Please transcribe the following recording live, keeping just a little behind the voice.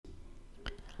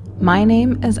My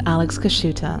name is Alex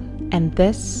Kashuta, and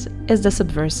this is the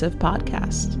Subversive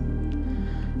Podcast.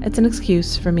 It's an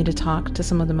excuse for me to talk to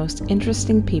some of the most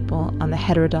interesting people on the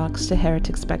heterodox to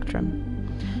heretic spectrum.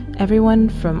 Everyone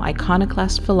from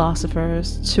iconoclast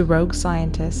philosophers to rogue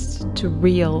scientists to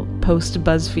real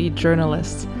post-BuzzFeed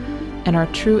journalists and our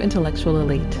true intellectual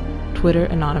elite, Twitter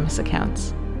anonymous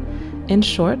accounts. In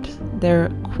short, they're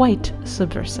quite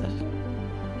subversive.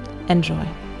 Enjoy.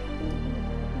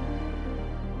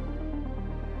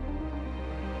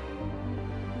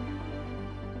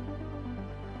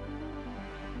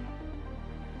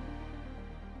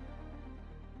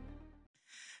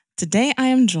 Today, I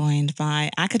am joined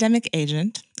by Academic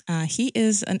Agent. He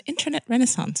is an internet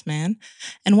renaissance man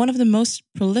and one of the most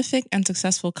prolific and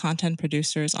successful content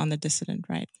producers on the dissident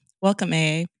right. Welcome,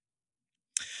 AA.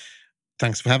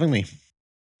 Thanks for having me.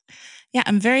 Yeah,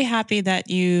 I'm very happy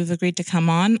that you've agreed to come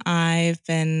on. I've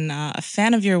been a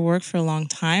fan of your work for a long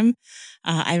time.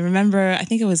 I remember, I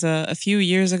think it was a few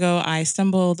years ago, I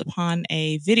stumbled upon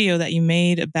a video that you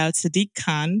made about Sadiq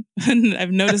Khan. And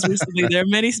I've noticed recently there are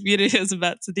many videos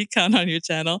about Sadiq Khan on your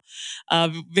channel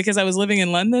because I was living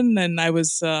in London and I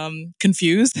was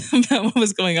confused about what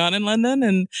was going on in London.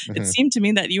 And it seemed to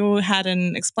me that you had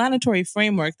an explanatory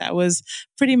framework that was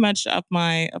pretty much up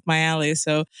my alley.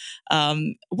 So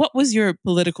what was your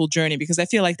political journey? Because I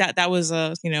feel like that was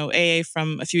AA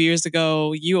from a few years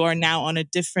ago. You are now on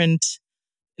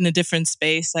in a different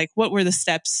space. Like, what were the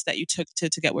steps that you took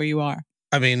to get where you are?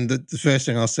 I mean, the first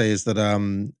thing I'll say is that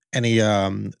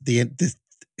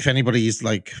if anybody is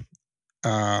like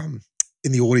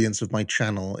in the audience of my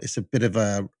channel, it's a bit of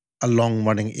a long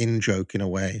running in joke in a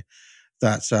way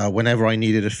that whenever I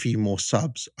needed a few more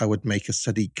subs, I would make a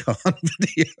Sadiq Khan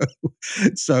video.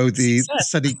 So the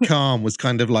Sadiq Khan was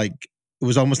kind of like, it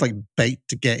was almost like bait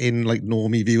to get in like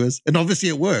normie viewers, and obviously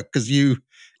it worked because you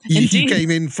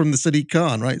came in from the Sadiq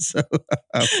Khan, right? So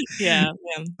yeah.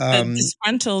 The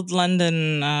disgruntled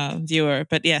London viewer,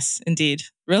 but yes, indeed,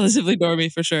 relatively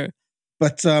normie for sure.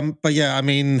 But yeah, I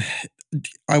mean,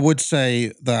 I would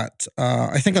say that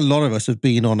I think a lot of us have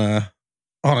been on a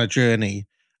journey.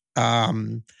 I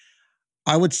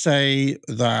would say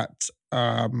that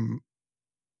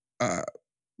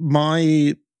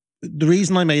the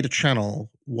reason I made a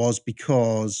channel was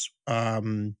because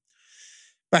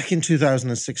back in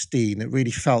 2016, it really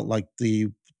felt like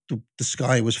the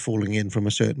sky was falling in from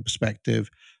a certain perspective.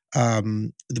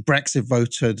 The Brexit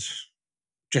vote had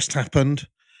just happened.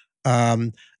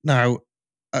 Now,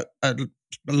 a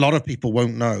lot of people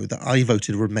won't know that I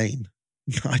voted Remain.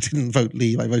 I didn't vote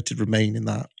Leave. I voted Remain in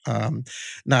that.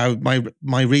 Now,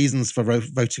 my reasons for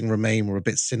voting Remain were a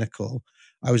bit cynical.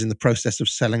 I was in the process of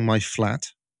selling my flat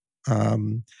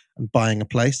and buying a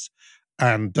place,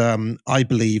 and I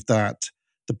believed that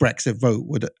the Brexit vote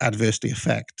would adversely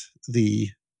affect the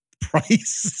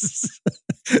price.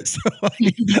 So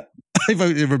I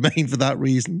voted Remain for that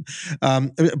reason.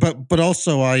 But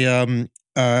also I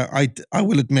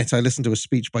will admit I listened to a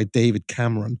speech by David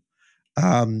Cameron,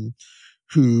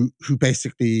 who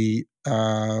basically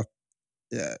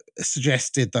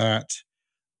suggested that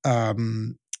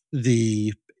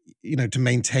to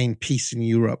maintain peace in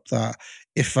Europe, that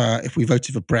if we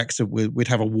voted for Brexit, we'd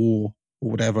have a war or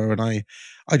whatever. And I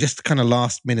just kind of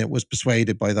last minute was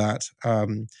persuaded by that,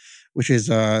 which is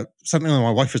something that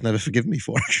my wife has never forgiven me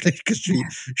for, actually, because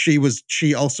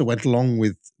she also went along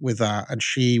with that, and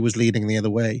she was leading the other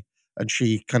way, and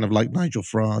she kind of liked Nigel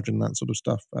Farage and that sort of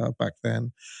stuff back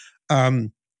then.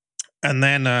 And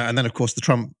then of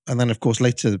course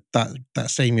later that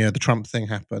same year the Trump thing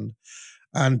happened,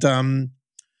 and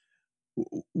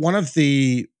one of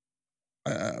the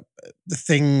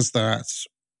things that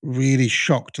really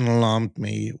shocked and alarmed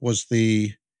me was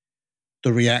the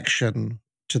reaction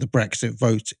to the Brexit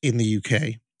vote in the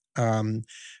UK,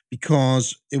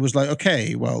 because it was like,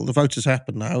 okay, well, the vote has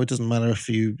happened now. It doesn't matter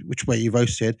which way you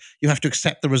voted. You have to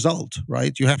accept the result,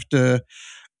 right? You have to.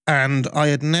 And I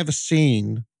had never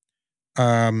seen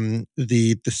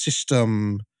the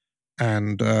system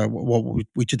and what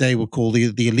we today would call the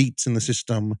elites in the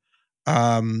system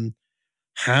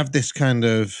have this kind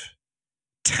of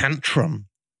tantrum.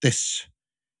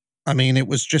 It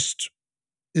was just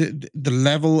the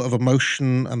level of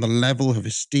emotion and the level of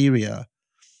hysteria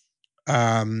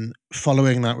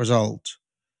following that result,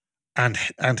 and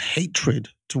hatred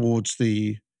towards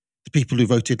the people who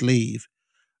voted Leave,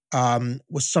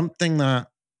 was something that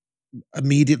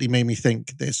immediately made me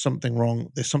think there's something wrong.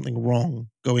 There's something wrong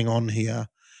going on here,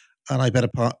 and I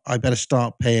better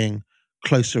start paying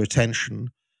closer attention.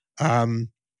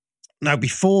 Now,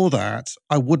 before that,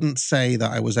 I wouldn't say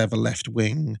that I was ever left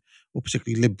wing or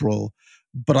particularly liberal,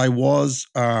 but I was,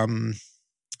 how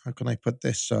can I put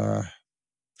this?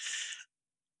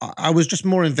 I was just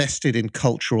more invested in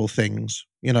cultural things,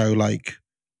 like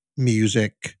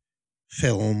music,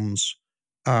 films,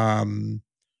 um,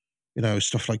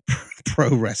 stuff like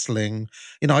pro wrestling.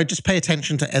 I just pay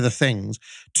attention to other things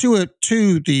to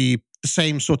the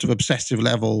same sort of obsessive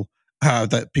level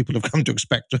that people have come to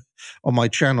expect on my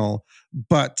channel.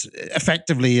 But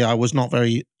effectively, I was not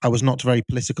very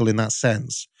political in that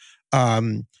sense.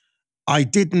 I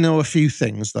did know a few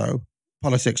things though,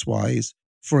 politics wise.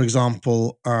 For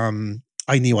example,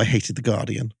 I knew I hated The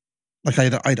Guardian. Like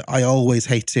I always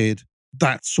hated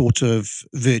that sort of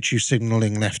virtue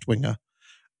signaling left winger.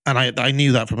 And I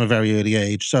knew that from a very early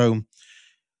age. So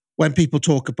when people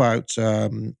talk about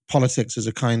politics as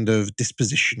a kind of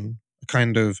disposition, a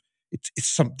kind of it's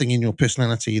something in your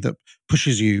personality that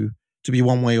pushes you to be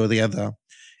one way or the other.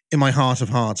 In my heart of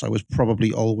hearts, I was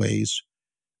probably always,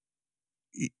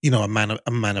 a man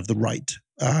of the right.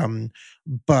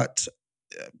 But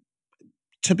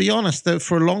to be honest, though,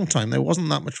 for a long time there wasn't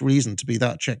that much reason to be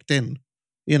that checked in.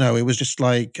 It was just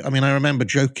like, I mean, I remember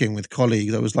joking with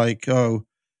colleagues. I was like, oh,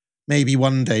 maybe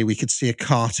one day we could see a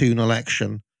cartoon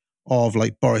election of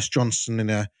like Boris Johnson in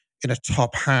a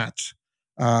top hat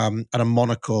and a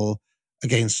monocle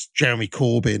against Jeremy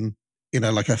Corbyn in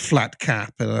like a flat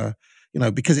cap and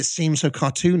because it seemed so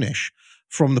cartoonish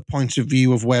from the point of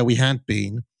view of where we had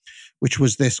been, which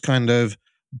was this kind of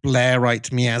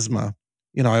Blairite miasma.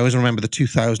 I always remember the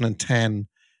 2010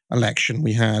 election.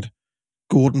 We had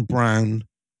Gordon Brown,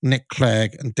 Nick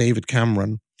Clegg, and David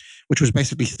Cameron, which was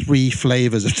basically three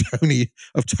flavors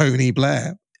of Tony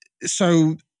Blair.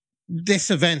 So this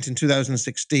event in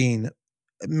 2016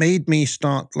 made me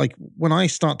start, like, when I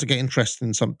start to get interested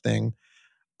in something,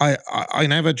 I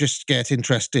never just get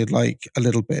interested like a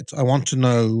little bit. I want to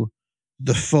know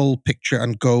the full picture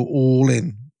and go all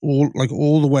in,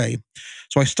 all the way.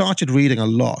 So I started reading a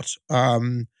lot.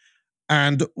 And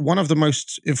one of the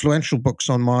most influential books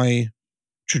on my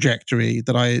trajectory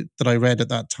that I read at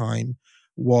that time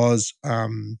was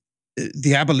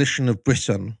The Abolition of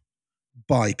Britain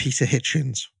by Peter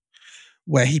Hitchens,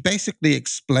 where he basically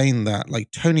explained that like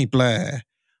Tony Blair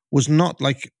was not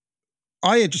like,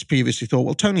 I had just previously thought,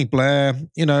 well, Tony Blair,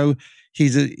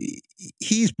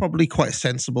 he's probably quite a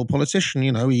sensible politician.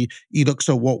 He looks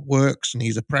at what works and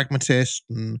he's a pragmatist,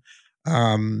 and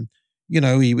he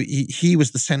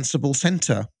was the sensible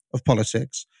center of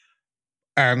politics.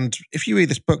 And if you read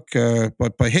this book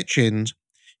by Hitchens,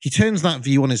 he turns that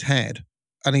view on his head,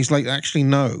 and he's like, actually,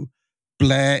 no,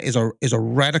 Blair is a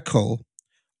radical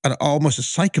and almost a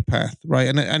psychopath, right?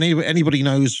 And anybody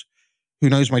who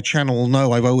knows my channel will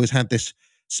know I've always had this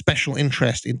special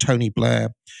interest in Tony Blair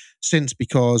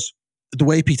because the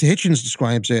way Peter Hitchens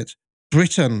describes it,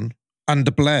 Britain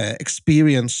under Blair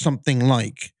experienced something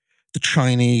like the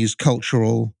Chinese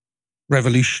Cultural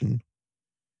Revolution,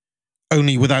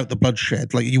 only without the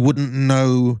bloodshed. Like, you wouldn't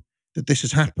know that this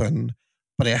has happened,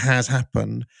 but it has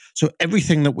happened. So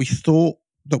everything that we thought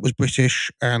that was British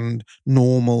and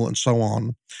normal and so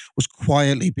on was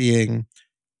quietly being,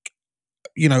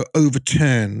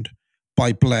 overturned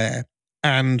by Blair.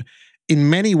 And in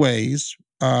many ways,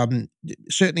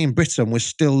 certainly in Britain,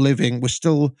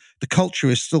 the culture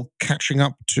is still catching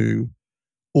up to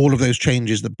all of those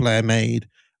changes that Blair made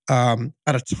at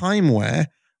a time where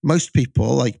most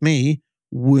people like me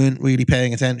weren't really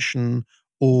paying attention,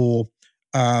 or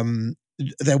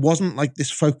there wasn't like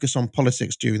this focus on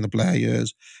politics during the Blair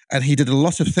years. And he did a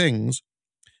lot of things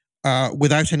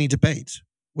without any debate,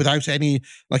 without any,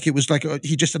 like, it was like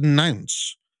he just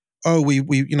announced, oh,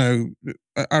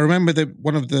 I remember that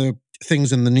one of the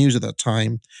things in the news at that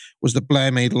time was that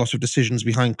Blair made a lot of decisions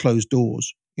behind closed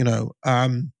doors,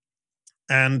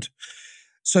 and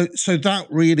so that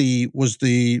really was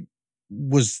the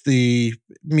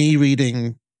me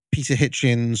reading Peter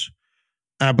Hitchens'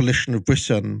 Abolition of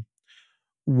Britain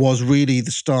was really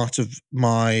the start of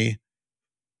my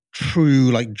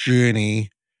true like journey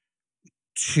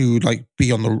to like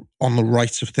be on the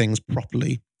right of things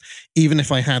properly. Even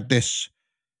if I had this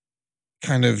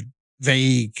kind of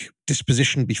vague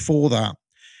disposition before that,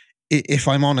 if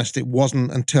I'm honest, it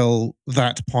wasn't until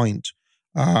that point.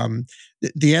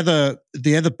 The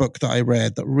other book that I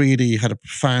read that really had a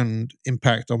profound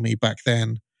impact on me back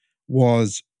then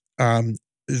was The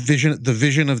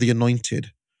Vision of the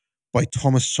Anointed by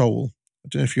Thomas Sowell. I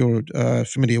don't know if you're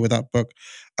familiar with that book.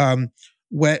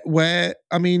 Where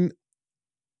I mean,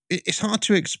 it's hard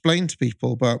to explain to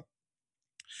people, but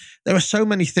there are so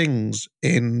many things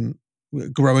in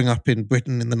growing up in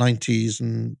Britain in the 90s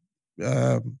and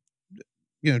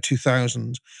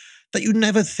 2000s that you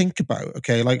never think about.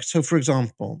 Okay, like, so for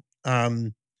example,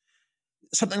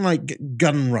 something like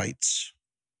gun rights,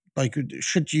 like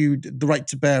should you the right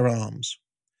to bear arms.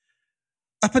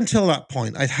 Up until that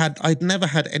point, I'd never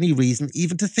had any reason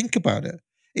even to think about it.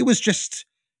 It was just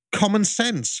common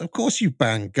sense. Of course, you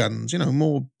ban guns.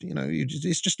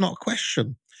 It's just not a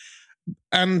question.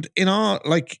 And in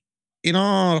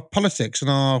our politics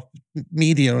and our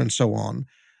media and so on,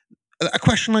 a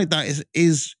question like that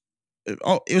is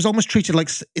it was almost treated like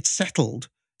it's settled.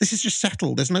 This is just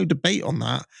settled. There's no debate on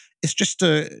that. It's just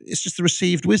the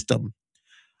received wisdom.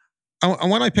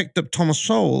 And when I picked up Thomas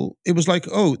Sowell, it was like,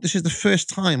 oh, this is the first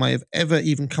time I have ever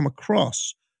even come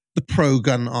across the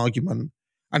pro-gun argument.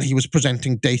 And he was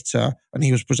presenting data, and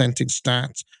he was presenting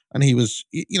stats, and he was,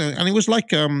 and it was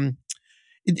like, in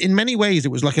many ways,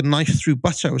 it was like a knife through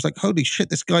butter. It was like, holy shit,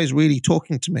 this guy's really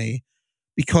talking to me,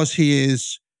 because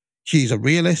he's a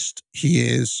realist. He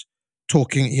is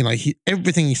talking,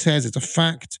 everything he says is a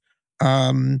fact.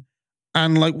 And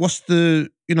like, what's the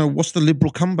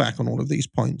liberal comeback on all of these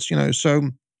points? So,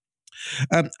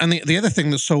 and the other thing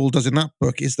that Sowell does in that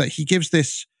book is that he gives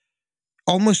this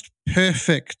almost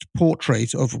perfect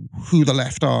portrait of who the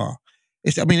left are.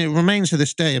 It remains to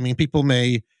this day. People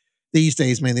these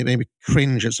days may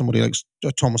cringe at somebody like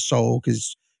Thomas Sowell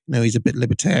because he's a bit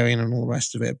libertarian and all the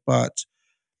rest of it. But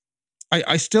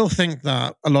I still think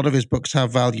that a lot of his books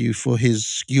have value for his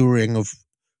skewering of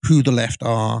who the left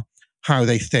are, how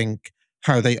they think,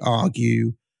 how they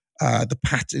argue, the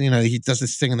pattern. He does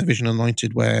this thing in The Vision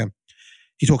Anointed where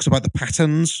he talks about the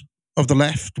patterns of the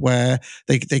left, where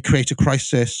they create a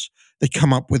crisis, they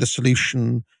come up with a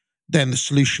solution, then the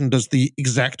solution does the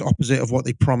exact opposite of what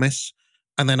they promise,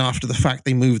 and then after the fact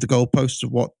they move the goalposts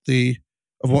of what the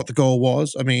goal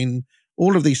was.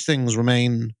 All of these things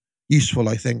remain useful,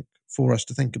 I think, for us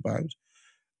to think about.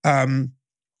 And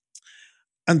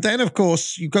then, of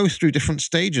course, you go through different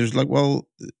stages. Like, well,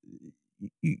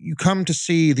 you come to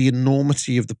see the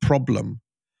enormity of the problem.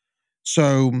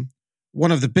 So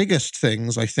one of the biggest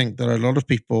things I think that a lot of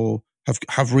people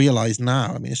have realized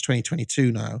now, it's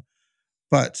 2022 now,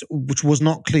 but which was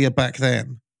not clear back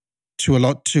then to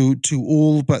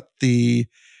all but the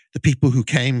people who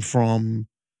came from,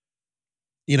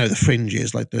 the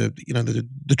fringes, like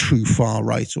the true far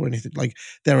right or anything. Like,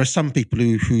 there are some people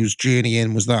whose journey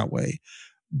in was that way.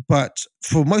 But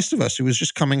for most of us, who was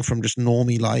just coming from just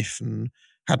normie life and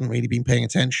hadn't really been paying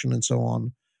attention and so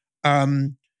on,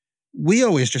 we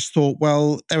always just thought,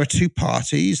 well, there are two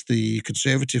parties. The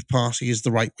Conservative Party is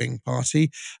the right-wing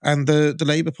party, and the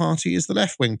Labour Party is the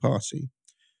left-wing party.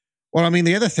 Well,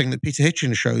 the other thing that Peter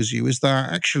Hitchens shows you is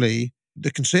that actually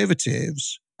the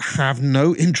Conservatives have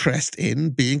no interest in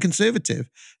being conservative.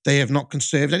 They have not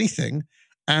conserved anything,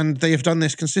 and they have done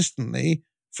this consistently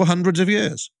for hundreds of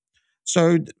years.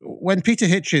 So when Peter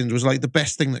Hitchens was like, the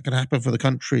best thing that can happen for the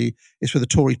country is for the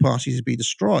Tory party to be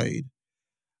destroyed,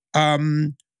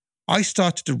 I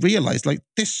started to realize, like,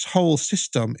 this whole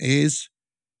system it's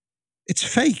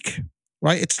fake,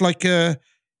 right?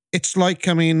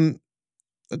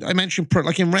 I mentioned,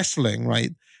 like in wrestling,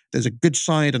 right? There's a good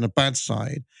side and a bad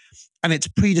side, and it's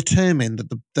predetermined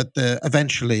that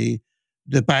eventually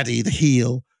the baddie, the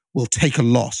heel, will take a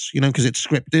loss, because it's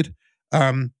scripted.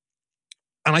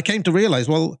 And I came to realize,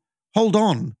 well, hold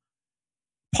on.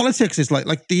 Politics is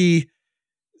like the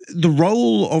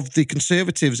role of the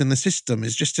Conservatives in the system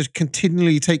is just to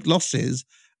continually take losses,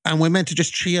 and we're meant to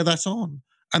just cheer that on.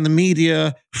 And the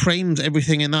media frames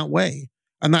everything in that way.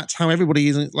 And that's how everybody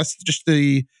is. That's just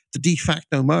the de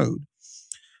facto mode.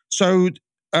 So,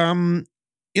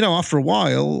 after a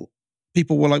while,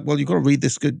 people were like, well, you've got to read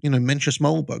this good, Mencius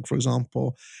Mollberg, for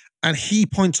example. And he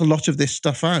points a lot of this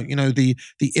stuff out, the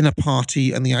inner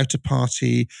party and the outer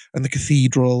party and the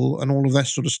cathedral and all of that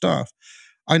sort of stuff.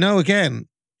 I know, again,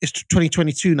 it's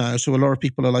 2022 now, so a lot of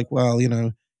people are like, well,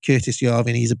 Curtis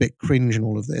Yarvin, he's a bit cringe and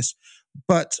all of this.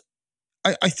 But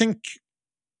I think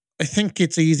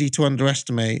it's easy to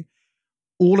underestimate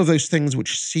all of those things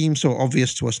which seem so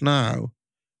obvious to us now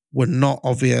were not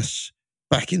obvious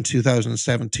back in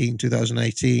 2017,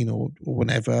 2018, or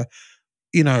whenever,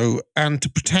 and to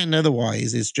pretend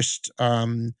otherwise is just,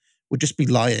 would just be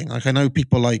lying. Like, I know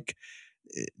people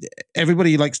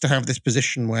everybody likes to have this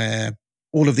position where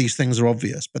all of these things are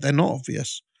obvious, but they're not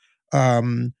obvious.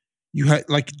 You have,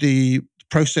 like, the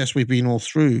process we've been all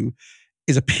through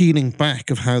is a peeling back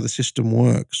of how the system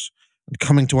works and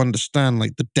coming to understand,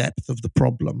 like, the depth of the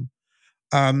problem.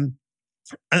 And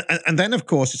then, of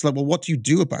course, it's like, well, what do you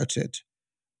do about it?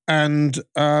 And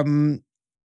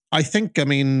I think,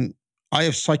 I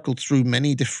have cycled through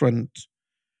many different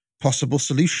possible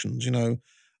solutions.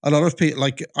 a lot of people,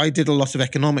 like I did a lot of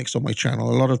economics on my channel.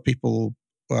 A lot of people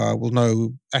will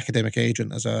know Academic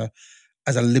Agent as a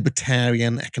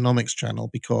libertarian economics channel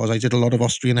because I did a lot of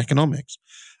Austrian economics.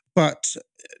 But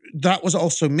that was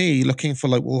also me looking for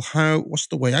like, well, what's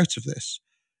the way out of this?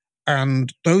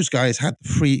 And those guys had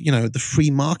the free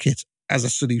market as a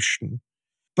solution.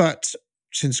 But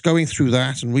since going through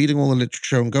that and reading all the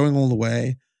literature and going all the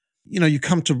way, you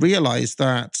come to realize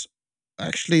that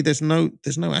actually there's no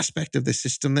aspect of this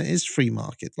system that is free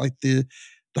market. Like the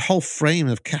whole frame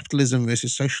of capitalism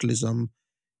versus socialism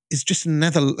is just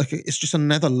another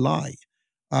lie.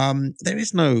 There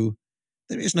is no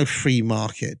free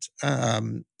market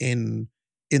in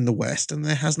the West, and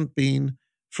there hasn't been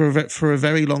for a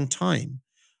very long time.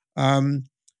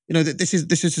 This is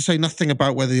to say nothing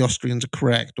about whether the Austrians are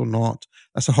correct or not.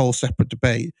 That's a whole separate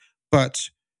debate. But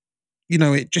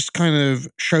it just kind of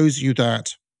shows you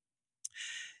that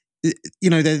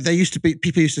there used to be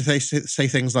people used to say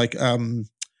things like go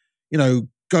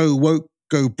woke,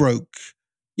 go broke.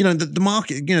 The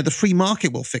market, the free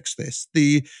market will fix this.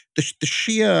 The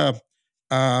sheer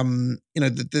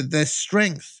their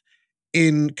strength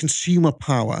in consumer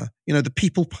power, the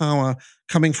people power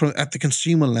coming from at the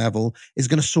consumer level is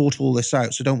going to sort all this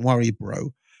out. So don't worry,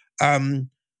 bro.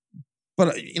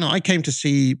 But I came to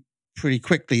see pretty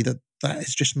quickly that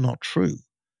is just not true.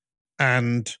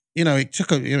 And I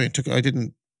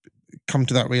didn't come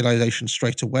to that realization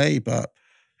straight away, but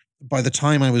by the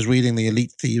time I was reading The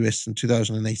Elite Theorists in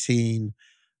 2018,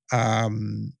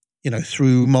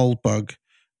 through Moldbug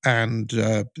and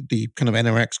the kind of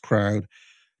NRX crowd,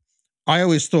 I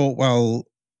always thought, well,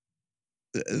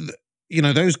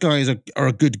 those guys are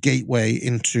a good gateway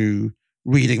into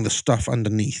reading the stuff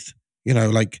underneath.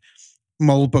 Like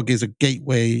Moldbug is a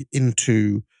gateway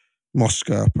into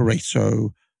Mosca,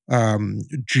 Pareto,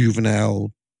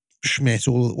 Juvenal, Schmidt,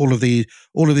 all of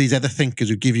these other thinkers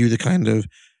who give you the kind of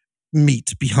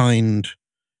meat behind,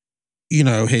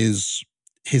 his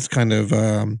kind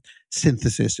of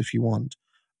synthesis, if you want.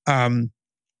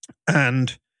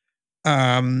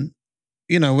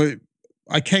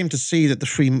 I came to see that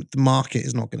the market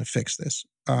is not going to fix this.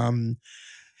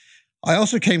 I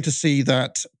also came to see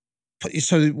that.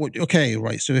 So okay,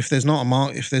 right. So if there's not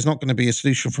going to be a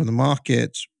solution from the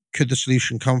market, could the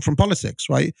solution come from politics?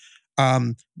 Right?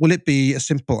 Will it be as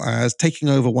simple as taking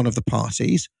over one of the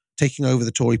parties, taking over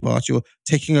the Tory party, or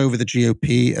taking over the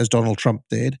GOP as Donald Trump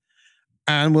did,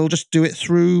 and we'll just do it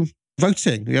through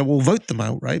voting? Yeah, we'll vote them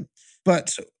out, right?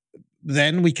 But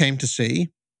then we came to see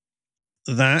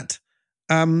that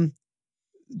the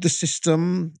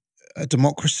system,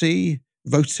 democracy,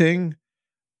 voting,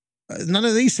 none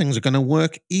of these things are going to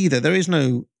work either. There is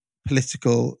no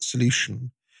political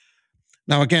solution.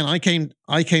 Now, again, I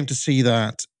came to see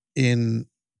that in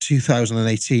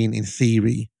 2018 in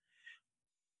theory,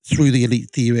 through the Elite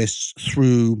Theorists,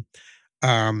 through,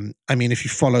 if you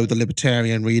follow the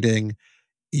libertarian reading,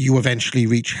 you eventually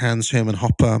reach Hans Hermann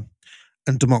Hoppe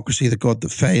and Democracy, the God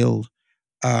That Failed.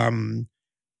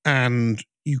 And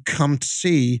you come to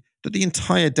see that the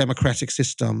entire democratic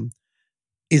system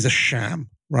is a sham,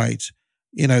 right?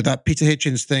 That Peter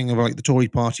Hitchens thing of like the Tory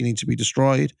party needs to be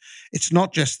destroyed. It's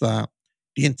not just that.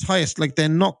 The entire, they're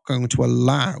not going to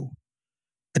allow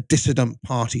a dissident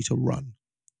party to run,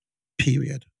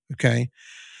 period. Okay.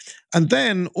 And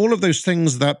then all of those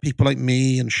things that people like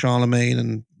me and Charlemagne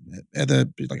and other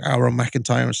like Aaron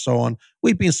McIntyre and so on,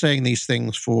 we've been saying these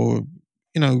things for,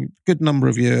 a good number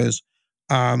of years.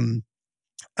 And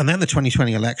then the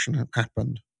 2020 election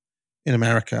happened in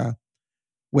America,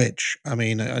 which, I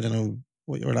don't know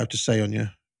what you're allowed to say on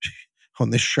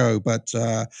this show, but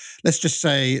let's just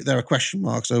say there are question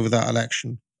marks over that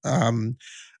election. And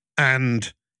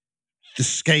the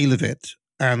scale of it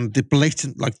and the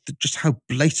blatant, just how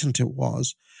blatant it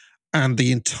was, and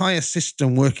the entire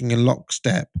system working in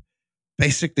lockstep,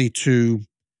 basically to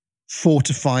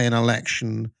fortify an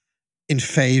election in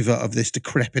favor of this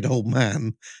decrepit old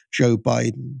man, Joe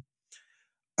Biden,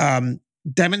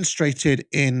 demonstrated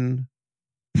in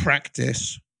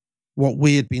practice what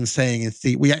we had been saying in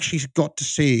theory. We actually got to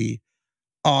see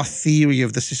our theory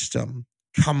of the system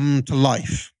come to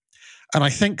life. And I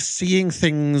think seeing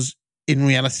things in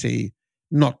reality,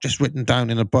 not just written down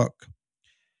in a book,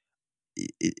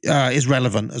 is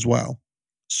relevant as well.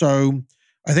 So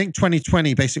I think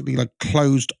 2020 basically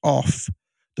closed off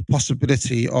the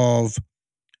possibility of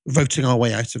voting our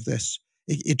way out of this.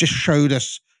 It just showed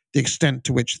us the extent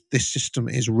to which this system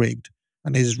is rigged,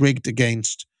 and is rigged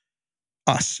against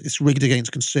us. It's rigged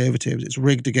against conservatives. It's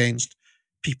rigged against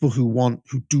people who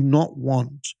do not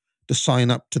want to sign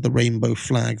up to the rainbow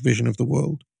flag vision of the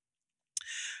world.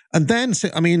 And then,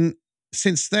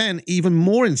 since then, even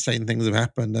more insane things have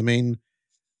happened. I mean,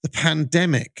 the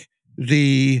pandemic,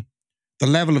 the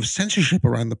level of censorship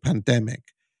around the pandemic,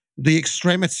 the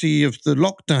extremity of the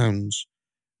lockdowns,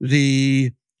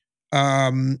 the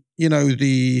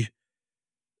the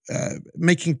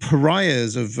making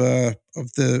pariahs of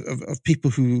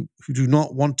people who do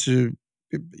not want to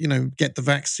get the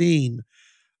vaccine,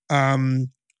 and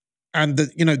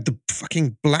the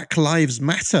fucking Black Lives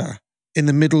Matter in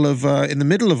the middle of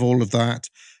all of that.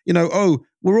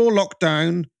 We're all locked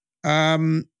down.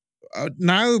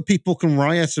 Now people can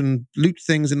riot and loot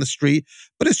things in the street,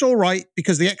 but it's all right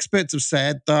because the experts have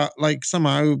said that, like,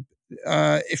 somehow,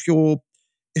 if you're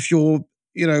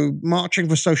marching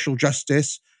for social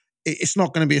justice, it's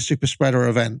not going to be a super spreader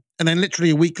event. And then literally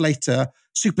a week later,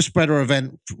 super spreader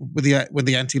event with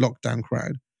the anti-lockdown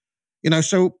crowd.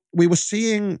 So we were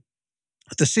seeing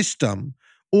the system,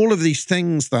 all of these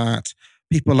things that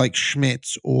people like Schmidt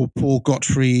or Paul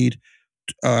Gottfried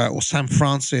or Sam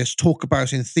Francis talk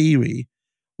about in theory.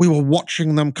 We were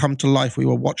watching them come to life. We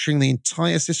were watching the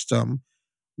entire system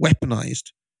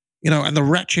weaponized, and the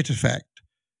ratchet effect.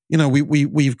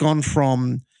 We've gone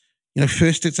from,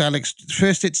 first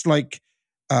it's like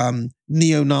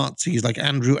neo-Nazis like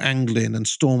Andrew Anglin and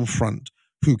Stormfront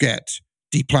who get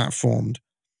deplatformed.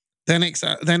 Then it's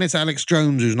Alex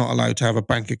Jones who's not allowed to have a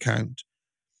bank account.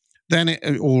 Then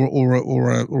or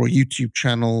a YouTube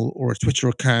channel or a Twitter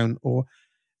account, or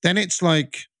then it's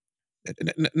like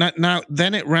now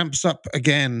then it ramps up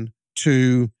again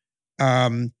to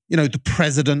the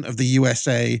president of the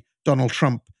USA, Donald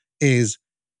Trump, is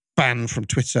banned from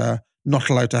Twitter, not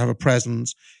allowed to have a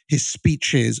presence. His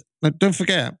speeches, don't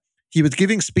forget, he was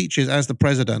giving speeches as the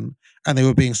president and they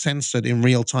were being censored in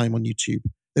real time on YouTube.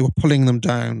 They were pulling them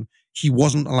down. He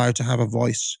wasn't allowed to have a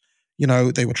voice.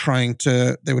 They were trying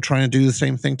to do the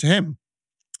same thing to him.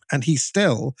 And he's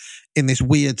still in this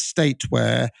weird state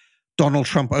where Donald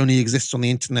Trump only exists on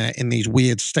the internet in these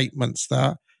weird statements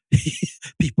that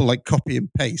people like copy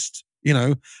and paste,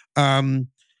 and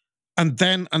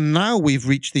now we've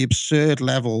reached the absurd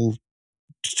level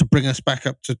to bring us back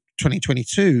up to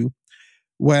 2022,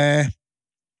 where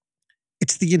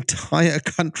it's the entire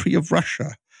country of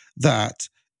Russia that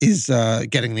is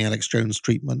getting the Alex Jones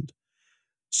treatment.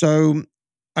 So,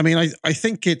 I mean, I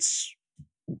think it's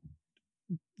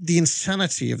the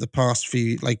insanity of the past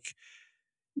few, like,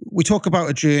 we talk about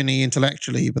a journey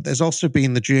intellectually, but there's also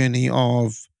been the journey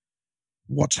of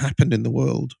what's happened in the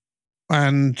world.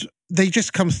 And they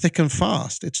just come thick and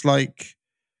fast. It's like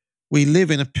we live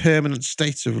in a permanent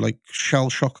state of like shell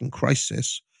shock and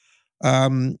crisis,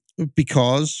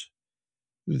 because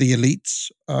the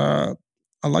elites are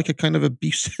like a kind of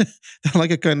abusive, they're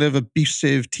like a kind of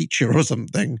abusive teacher or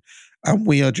something, and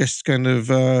we are just kind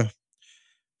of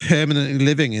permanently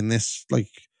living in this like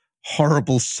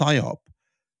horrible psyop.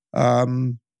 I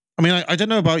mean, I don't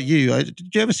know about you.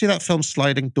 Did you ever see that film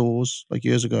Sliding Doors, like,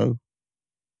 years ago?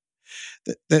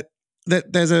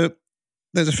 There's a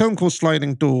film called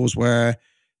Sliding Doors where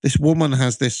this woman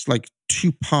has this like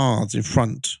two paths in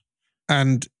front,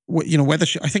 and whether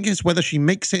she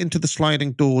makes it into the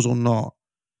sliding doors or not,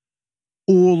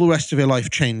 all the rest of her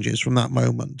life changes from that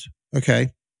moment.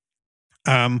 Okay.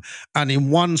 And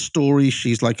in one story,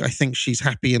 she's like, I think she's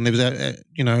happy and lives,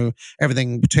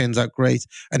 everything turns out great.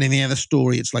 And in the other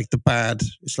story, it's like the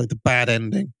bad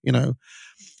ending,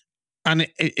 And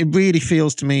it really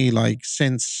feels to me like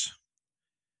since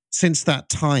that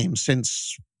time,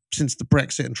 since the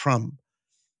Brexit and Trump,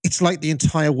 it's like the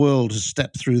entire world has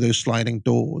stepped through those sliding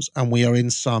doors, and we are in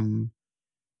some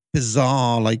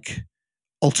bizarre, like,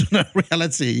 alternate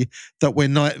reality that we're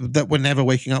never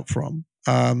waking up from.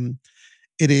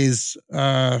 It is.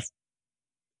 I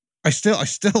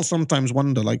still sometimes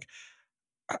wonder, like,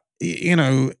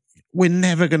 we're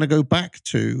never going to go back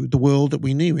to the world that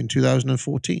we knew in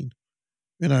 2014.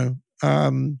 For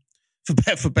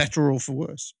better or for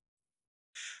worse.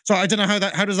 So I don't know how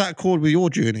does that accord with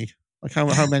your journey? Like,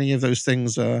 how many of those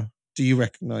things do you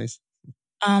recognize?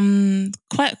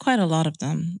 Quite a lot of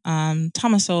them.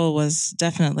 Thomas Sowell was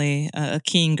definitely a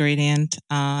key ingredient.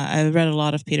 I read a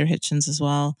lot of Peter Hitchens as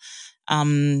well.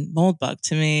 Moldbug,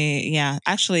 to me, yeah.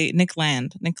 Actually, Nick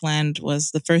Land. Nick Land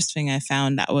was the first thing I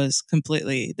found that was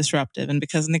completely disruptive. And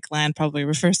because Nick Land probably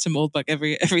refers to Moldbug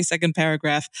every second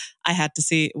paragraph, I had to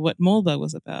see what Moldbug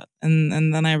was about. And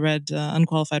then I read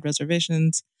Unqualified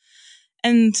Reservations.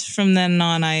 And from then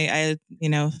on, I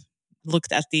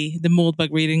looked at the Moldbug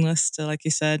reading list. Like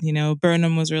you said,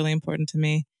 Burnham was really important to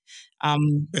me.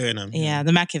 Burnham. Yeah,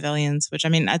 the Machiavellians, which, I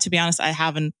mean, to be honest, I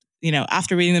haven't,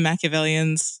 after reading the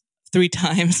Machiavellians, 3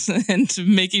 times and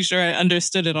making sure I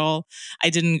understood it all. I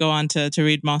didn't go on to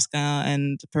read Mosca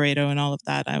and Pareto and all of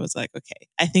that. I was like, okay,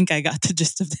 I think I got the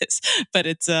gist of this. But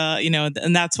it's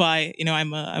and that's why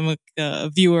I'm a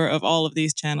viewer of all of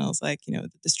these channels, like the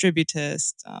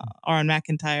Distributist, Aaron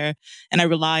McIntyre, and I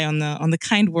rely on the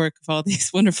kind work of all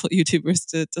these wonderful YouTubers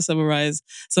to summarize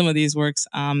some of these works.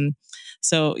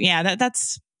 So yeah,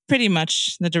 that's pretty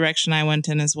much the direction I went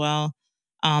in as well.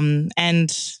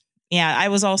 And yeah, I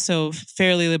was also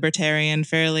fairly libertarian,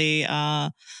 fairly, I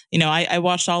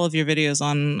watched all of your videos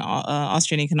on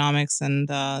Austrian economics, and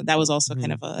that was also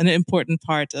kind of an important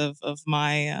part of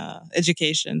my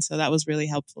education. So that was really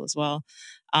helpful as well.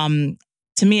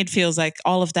 To me, it feels like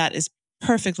all of that is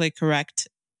perfectly correct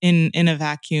in a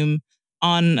vacuum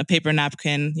on a paper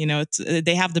napkin.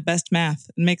 They have the best math.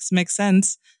 It makes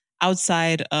sense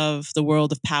outside of the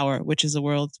world of power, which is a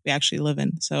world we actually live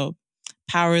in. So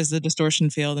power is the distortion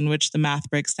field in which the math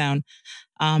breaks down.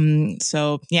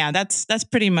 So yeah, that's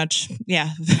pretty much, yeah,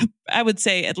 I would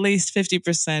say at least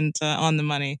 50% on the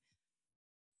money.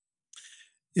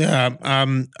 Yeah,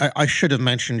 I should have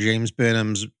mentioned James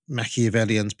Burnham's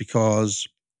Machiavellians because,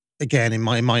 again, in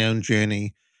my own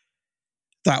journey,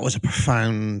 that was a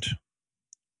profound.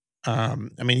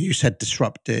 You said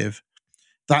disruptive.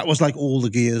 That was like all the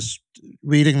gears.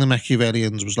 Reading the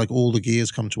Machiavellians was like all the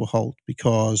gears come to a halt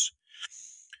because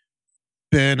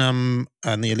Burnham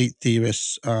and the elite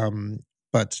theorists,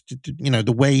 but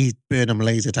the way Burnham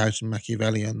lays it out in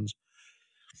Machiavellians,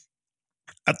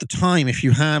 at the time, if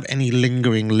you have any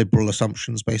lingering liberal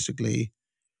assumptions, basically,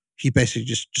 he basically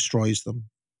just destroys them.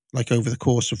 Like over the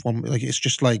course of one, like it's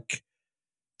just like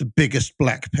the biggest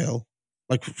black pill.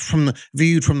 Like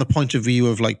viewed from the point of view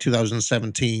of like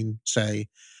 2017, say,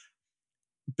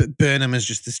 Burnham is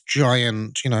just this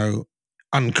giant,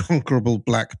 unconquerable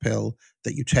black pill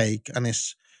that you take, and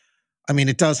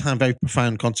it does have very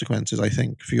profound consequences, I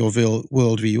think, for your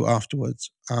worldview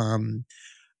afterwards.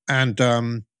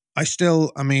 I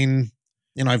still,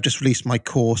 I've just released my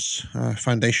course,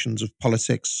 Foundations of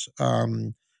Politics,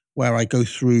 where I go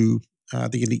through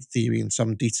the elite theory in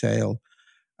some detail,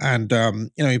 and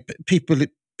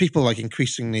people like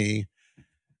increasingly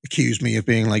accuse me of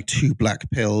being like too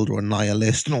black-pilled or a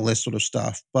nihilist and all this sort of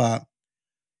stuff, but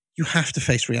you have to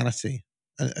face reality,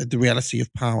 the reality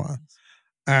of power.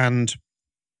 And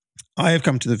I have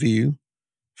come to the view,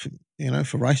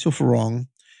 for right or for wrong,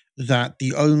 that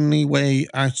the only way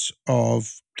out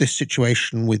of this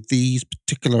situation with these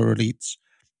particular elites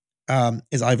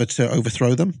is either to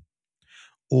overthrow them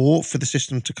or for the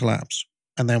system to collapse.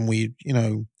 And then we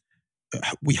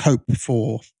hope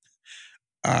for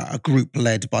a group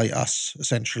led by us,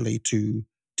 essentially, to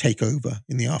take over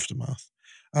in the aftermath.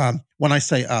 When I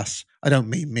say us, I don't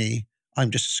mean me.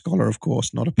 I'm just a scholar, of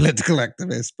course, not a political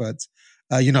activist, but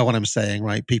you know what I'm saying,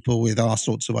 right? People with our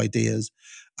sorts of ideas.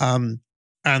 And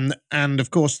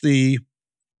of course,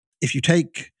 if you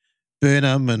take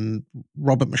Burnham and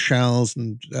Robert Michels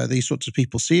and these sorts of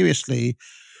people seriously,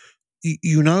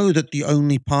 you know that the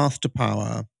only path to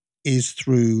power is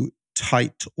through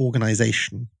tight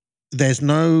organization. There's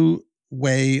no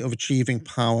way of achieving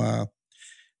power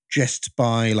just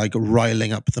by like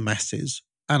riling up the masses.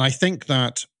 And I think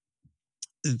that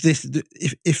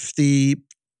if the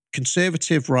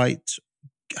conservative right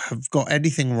have got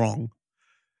anything wrong,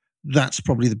 that's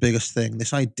probably the biggest thing.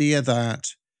 This idea that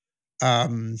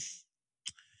do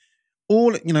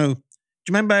you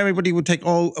remember everybody would take,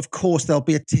 of course, there'll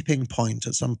be a tipping point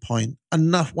at some point.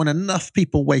 When enough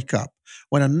people wake up,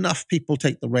 when enough people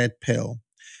take the red pill,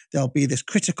 there'll be this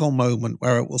critical moment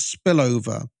where it will spill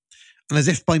over. And as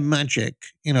if by magic,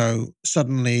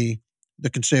 suddenly the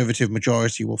conservative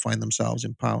majority will find themselves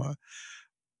in power.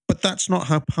 But that's not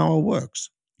how power works,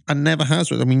 and never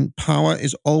has. Power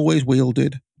is always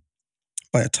wielded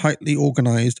by a tightly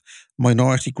organized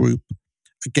minority group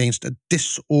against a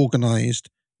disorganized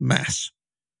mass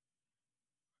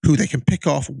who they can pick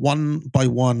off one by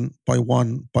one by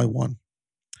one by one.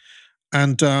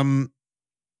 And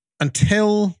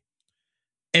until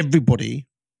everybody,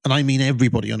 and I mean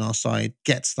everybody on our side,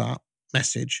 gets that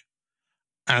message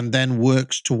and then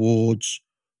works towards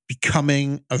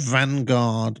becoming a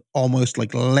vanguard, almost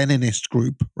like Leninist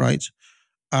group, right?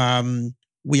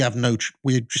 We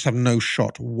just have no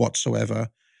shot whatsoever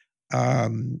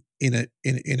in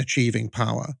achieving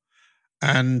power.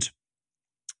 And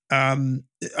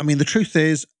the truth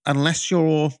is, unless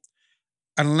you're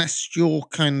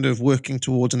kind of working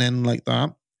towards an end like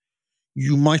that,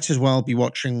 you might as well be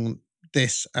watching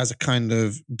this as a kind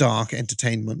of dark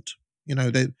entertainment.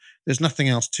 There's nothing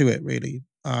else to it really.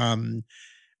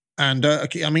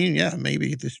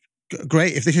 Maybe this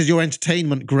great. If this is your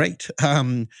entertainment, great.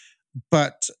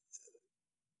 But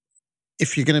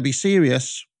if you're going to be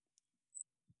serious,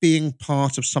 being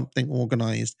part of something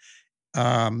organized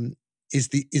is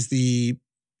the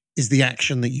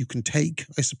action that you can take,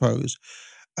 I suppose.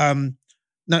 Now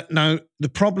the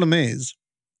problem is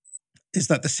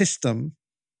that the system,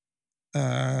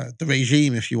 the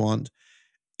regime, if you want,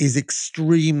 is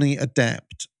extremely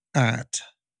adept at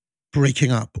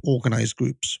breaking up organized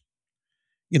groups.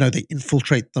 They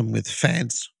infiltrate them with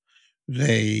feds.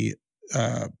 They,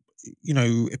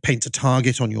 paint a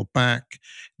target on your back.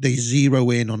 They zero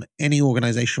in on any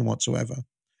organization whatsoever.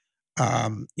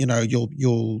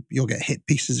 You'll get hit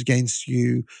pieces against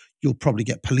you. You'll probably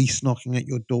get police knocking at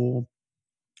your door.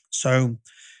 So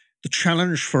the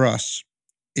challenge for us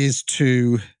is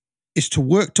to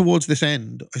work towards this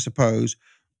end, I suppose,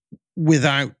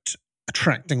 without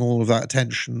attracting all of that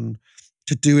attention,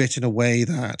 to do it in a way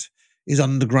that is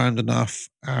underground enough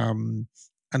and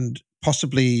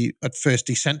possibly at first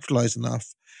decentralized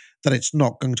enough that it's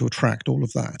not going to attract all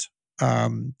of that.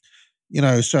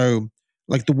 So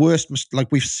like the worst, like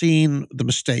we've seen the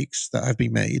mistakes that have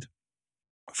been made.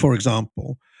 For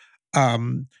example,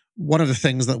 one of the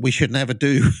things that we should never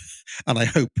do, and I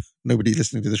hope nobody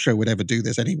listening to the show would ever do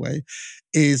this anyway,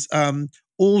 is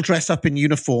all dress up in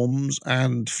uniforms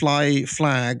and fly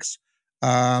flags,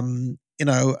 and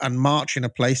march in a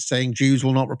place saying Jews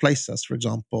will not replace us, for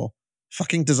example.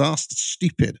 Fucking disaster,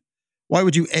 stupid. Why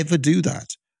would you ever do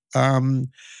that?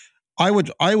 I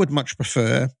would much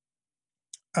prefer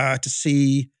to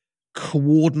see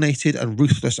coordinated and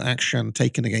ruthless action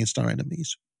taken against our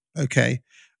enemies. Okay.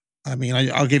 I mean,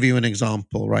 I'll give you an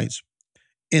example, right?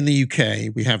 In the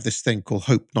UK, we have this thing called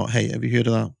Hope Not Hate. Have you heard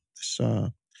of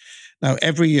that? Now,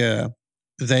 every year,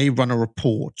 they run a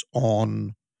report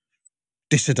on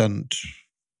dissident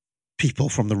people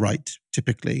from the right,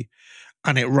 typically.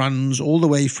 And it runs all the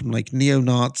way from like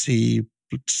neo-Nazi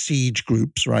siege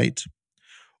groups, right?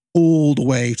 All the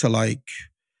way to like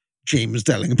James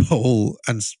Delingpole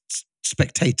and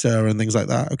Spectator and things like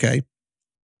that, okay?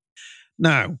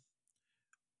 Now,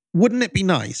 wouldn't it be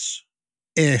nice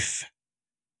if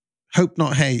Hope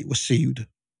Not Hate was sued?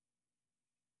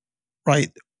 Right?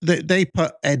 They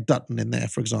put Ed Dutton in there,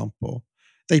 for example.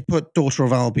 They put Daughter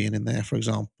of Albion in there, for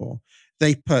example.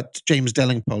 They put James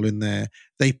Delingpole in there.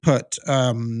 They put,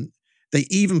 they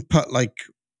even put like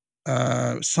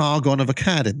Sargon of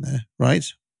Akkad in there, right?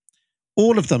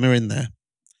 All of them are in there.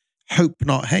 Hope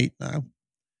Not Hate now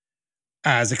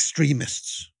as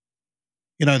extremists.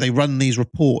 They run these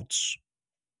reports.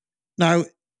 Now,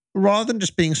 rather than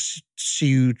just being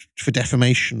sued for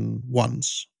defamation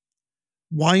once,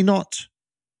 why not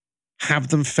have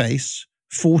them face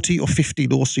 40 or 50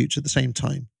 lawsuits at the same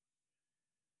time?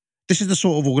 This is the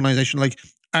sort of organization,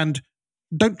 and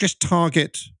don't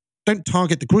target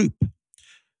the group.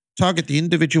 Target the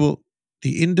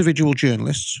individual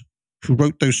journalists who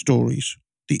wrote those stories,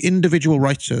 the individual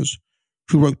writers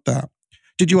who wrote that.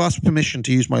 Did you ask permission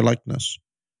to use my likeness?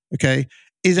 Okay.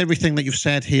 Is everything that you've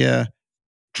said here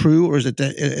true, or is it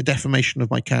a defamation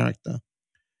of my character?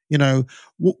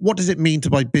 What does it mean to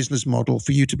my business model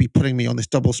for you to be putting me on this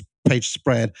double-page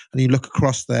spread and you look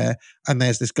across there and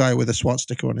there's this guy with a SWAT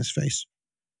sticker on his face?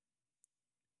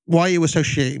 Why are you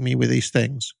associating me with these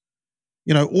things?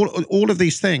 All of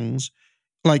these things,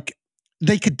 like,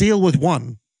 they could deal with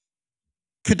one.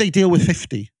 Could they deal with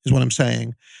 50 is what I'm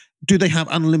saying. Do they have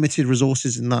unlimited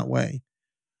resources in that way?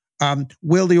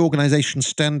 Will the organization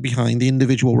stand behind the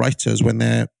individual writers when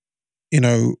they're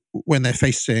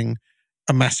facing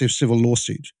a massive civil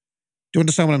lawsuit? Do you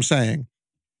understand what I'm saying?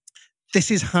 This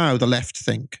is how the left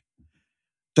think.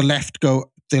 The left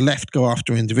go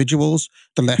after individuals.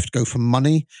 The left go for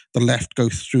money. The left go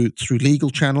through legal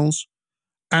channels.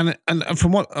 And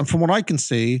from what I can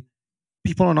see,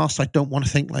 people on our side don't want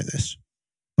to think like this,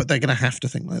 but they're going to have to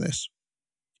think like this,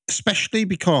 especially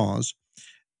because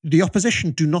the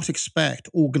opposition do not expect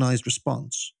organized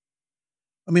response.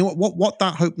 I mean, what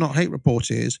that Hope Not Hate report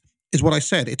is what I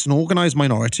said. It's an organized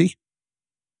minority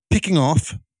picking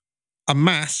off a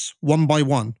mass one by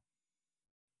one.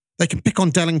 They can pick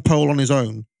on Delingpole on his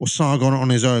own, or Sargon on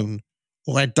his own,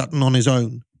 or Ed Dutton on his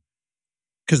own,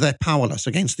 because they're powerless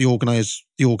against the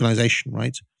organization,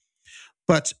 right?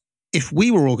 But if we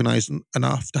were organized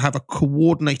enough to have a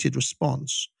coordinated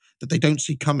response that they don't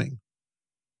see coming,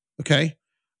 okay,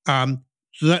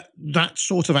 that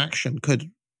sort of action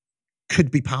could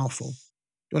be powerful. Do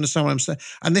you understand what I'm saying?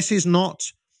 And this is not,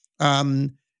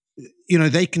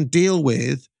 they can deal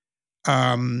with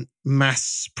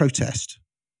mass protest.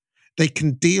 They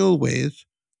can deal with,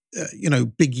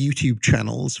 big YouTube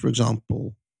channels, for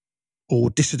example, or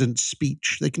dissident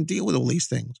speech. They can deal with all these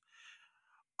things.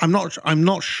 I'm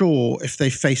not sure if they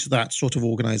faced that sort of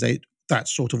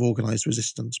organized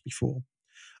resistance before,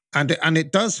 and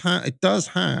it does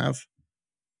have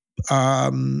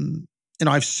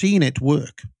I've seen it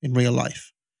work in real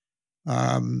life.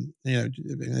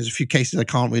 There's a few cases I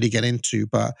can't really get into,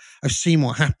 but I've seen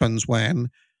what happens when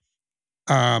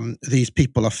these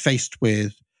people are faced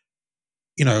with,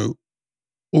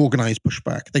 organized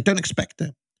pushback. They don't expect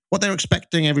it. What they're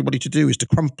expecting everybody to do is to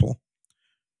crumple.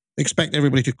 They expect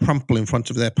everybody to crumple in front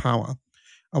of their power.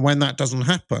 And when that doesn't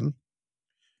happen,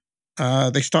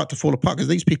 they start to fall apart because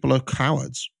these people are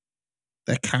cowards.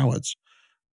 They're cowards.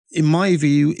 In my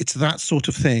view, it's that sort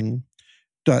of thing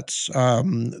that's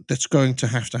going to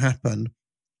happen.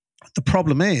 The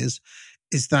problem is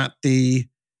that the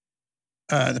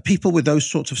people with those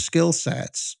sorts of skill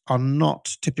sets are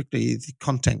not typically the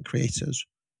content creators.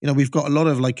 We've got a lot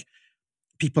of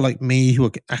people like me who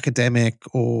are academic,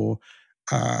 or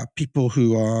people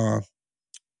who are,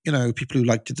 people who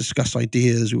like to discuss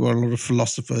ideas, who are a lot of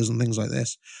philosophers and things like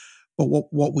this. But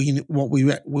what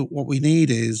we need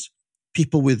is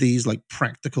people with these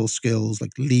practical skills,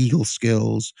 like legal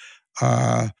skills,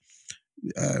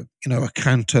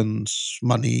 accountants,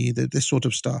 money, this sort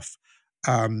of stuff.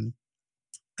 And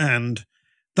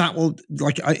that will,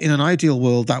 in an ideal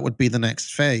world, that would be the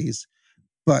next phase.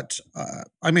 But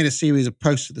I made a series of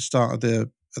posts at the start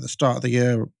of the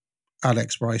year,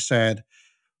 Alex, where I said,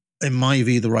 in my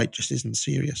view, the right just isn't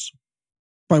serious.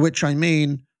 By which I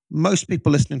mean, most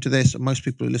people listening to this, and most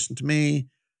people who listen to me,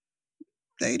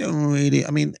 they don't really,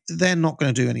 they're not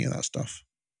going to do any of that stuff.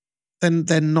 Then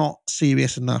they're not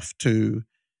serious enough to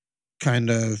kind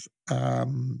of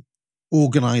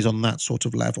organize on that sort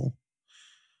of level.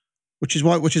 Which is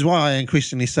why I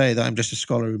increasingly say that I'm just a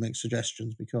scholar who makes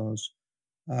suggestions, because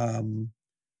the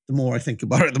more I think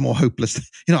about it, the more hopeless.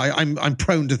 I'm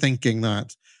prone to thinking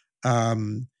that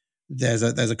there's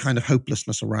a kind of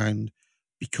hopelessness around,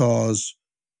 because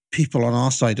people on our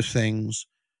side of things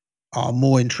are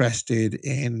more interested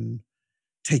in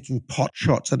taking pot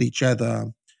shots at each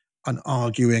other and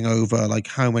arguing over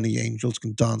how many angels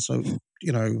can dance on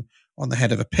the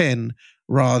head of a pin,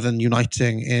 rather than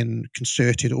uniting in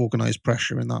concerted, organized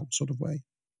pressure in that sort of way.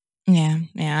 Yeah,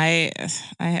 I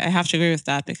have to agree with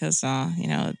that, because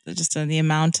just the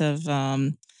amount of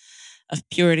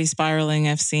purity spiraling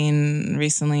I've seen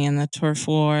recently in the turf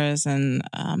wars, and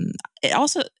it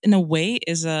also, in a way,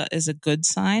 is a good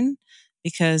sign,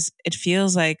 because it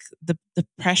feels like the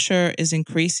pressure is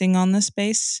increasing on the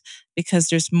space because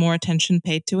there's more attention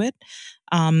paid to it.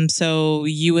 So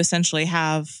you essentially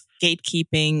have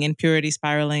gatekeeping and purity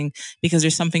spiraling because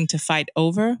there's something to fight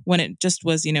over, when it just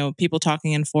was, people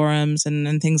talking in forums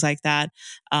and things like that.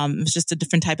 It was just a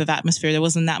different type of atmosphere. There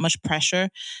wasn't that much pressure.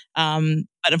 But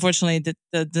unfortunately,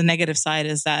 the negative side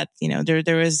is that,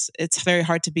 it's very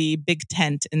hard to be big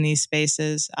tent in these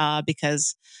spaces,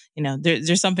 because,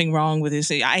 there's something wrong with it.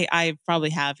 So I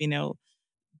probably have,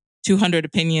 200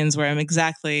 opinions where I'm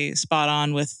exactly spot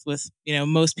on with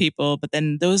most people, but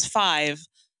then those 5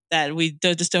 that we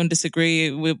just don't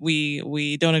disagree,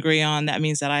 we don't agree on, that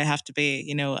means that I have to be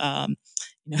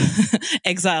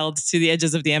exiled to the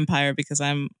edges of the empire, because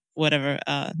I'm whatever,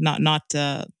 not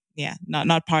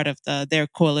part of their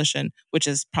coalition, which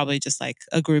is probably just like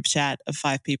a group chat of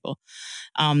 5 people.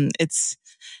 It's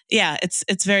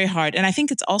very hard, and I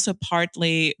think it's also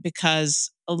partly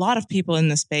because a lot of people in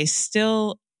the space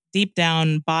still deep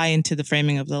down buy into the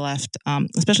framing of the left,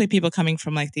 especially people coming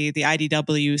from the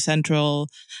IDW central,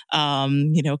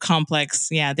 complex.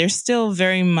 Yeah, they're still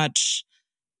very much,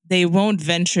 they won't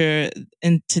venture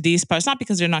into these parts, not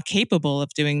because they're not capable of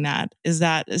doing that, is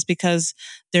because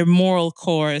their moral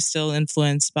core is still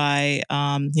influenced by,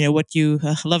 what you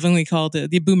lovingly call the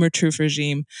boomer truth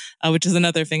regime, which is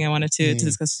another thing I wanted to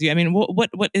discuss with you.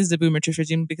 What is the boomer truth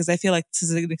regime? Because I feel like this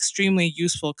is an extremely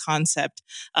useful concept,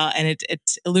 and it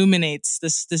illuminates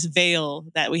this veil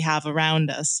that we have around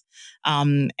us.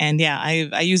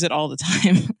 I use it all the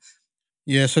time.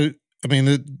 Yeah, so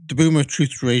the boomer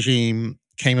truth regime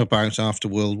came about after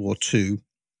World War II.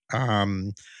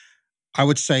 I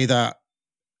would say that,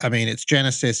 its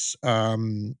genesis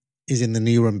is in the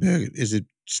Nuremberg. It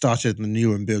started in the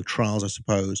Nuremberg trials, I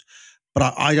suppose,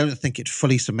 but I don't think it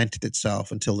fully cemented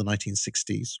itself until the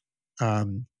 1960s.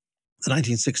 The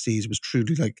 1960s was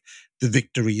truly the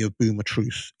victory of boomer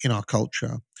truth in our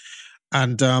culture,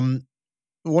 and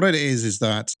what it is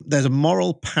that there's a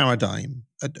moral paradigm.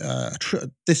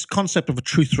 This concept of a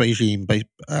truth regime,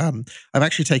 I've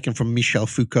actually taken from Michel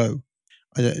Foucault,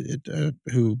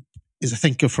 who is a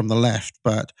thinker from the left,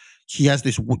 but he has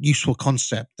this useful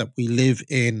concept that we live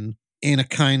in in a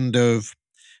kind of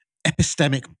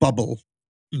epistemic bubble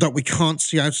that we can't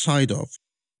see outside of.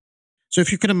 So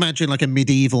if you can imagine like a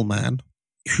medieval man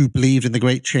who believed in the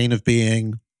great chain of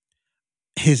being,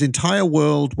 his entire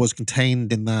world was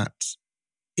contained in that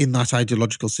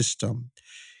ideological system.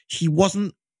 He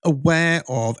wasn't aware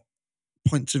of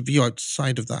points of view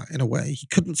outside of that in a way. He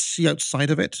couldn't see outside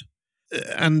of it.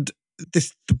 And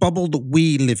the bubble that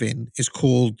we live in is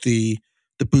called the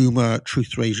boomer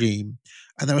truth regime.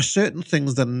 And there are certain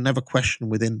things that are never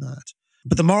questioned within that.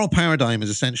 But the moral paradigm is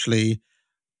essentially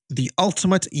the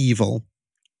ultimate evil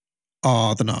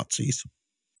are the Nazis,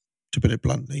 to put it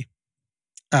bluntly,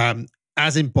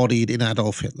 as embodied in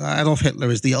Adolf Hitler. Adolf Hitler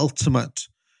is the ultimate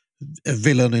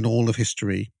villain in all of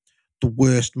history, the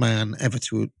worst man ever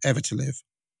to live.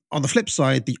 On the flip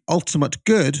side, the ultimate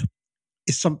good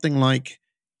is something like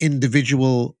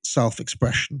individual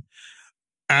self-expression,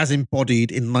 as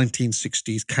embodied in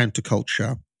 1960s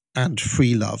counterculture and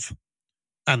free love,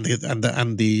 and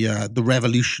the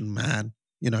revolution man,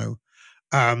 you know.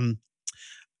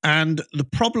 And the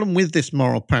problem with this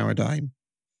moral paradigm,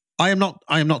 I am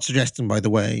not suggesting, by the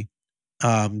way,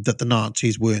 that the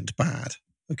Nazis weren't bad.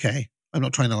 Okay, I'm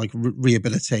not trying to like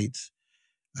rehabilitate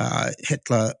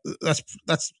Hitler.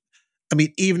 That's. I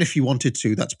mean, even if you wanted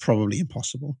to, that's probably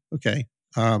impossible. Okay,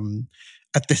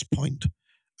 at this point,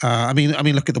 I mean,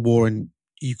 look at the war in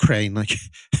Ukraine. Like,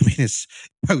 I mean, it's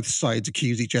both sides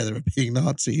accuse each other of being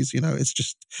Nazis. You know, it's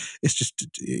just,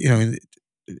 you know,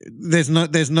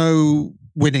 there's no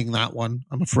winning that one,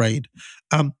 I'm afraid.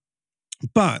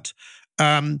 But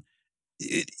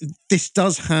this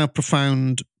does have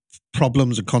profound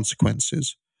problems and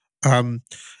consequences.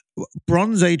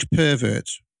 Bronze Age Pervert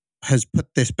has put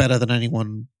this better than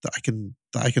anyone that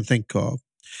I can think of,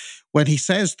 when he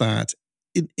says that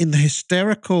in the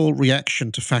hysterical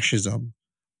reaction to fascism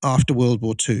after World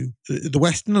War II, the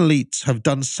Western elites have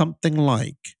done something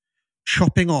like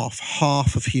chopping off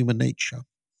half of human nature.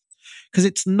 Because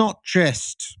it's not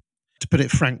just, to put it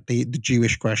frankly, the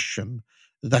Jewish question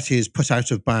that is put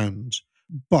out of bounds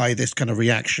by this kind of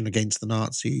reaction against the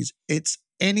Nazis. It's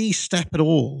any step at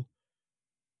all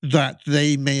that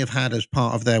they may have had as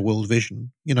part of their world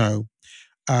vision, you know,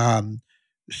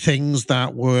 things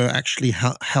that were actually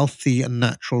healthy and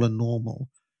natural and normal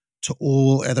to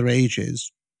all other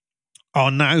ages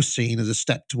are now seen as a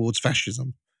step towards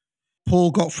fascism.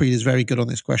 Paul Gottfried is very good on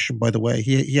this question, by the way.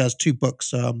 He has two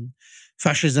books,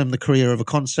 Fascism, The Career of a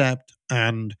Concept,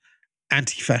 and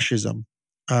Anti-Fascism,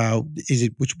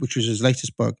 which was his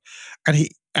latest book. And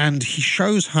he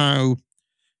shows how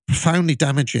profoundly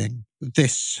damaging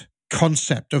this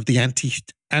concept of the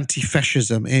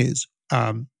anti-fascism is.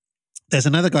 There's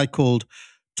another guy called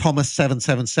Thomas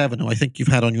 777, who I think you've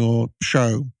had on your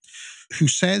show, who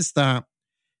says that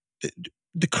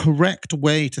the correct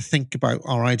way to think about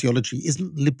our ideology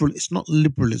isn't liberal. It's not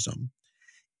liberalism.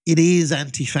 It is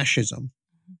anti-fascism.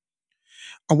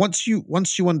 And once you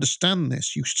understand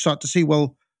this, you start to see,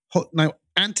 well, now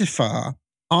Antifa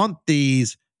aren't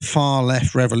these far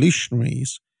left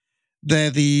revolutionaries. They're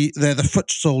the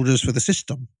foot soldiers for the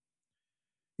system.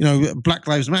 You know, Black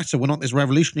Lives Matter, we're not this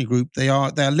revolutionary group.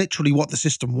 They're literally what the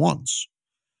system wants.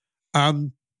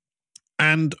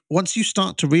 And once you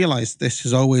start to realize this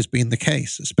has always been the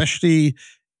case, especially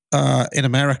in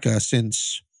America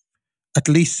at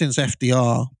least since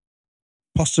FDR,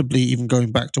 possibly even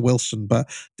going back to Wilson, but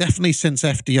definitely since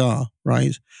FDR,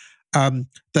 right?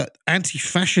 That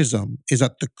anti-fascism is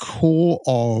at the core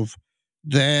of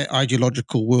their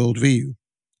ideological worldview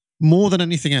more than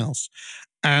anything else.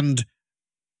 And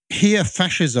here,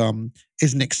 fascism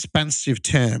is an expansive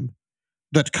term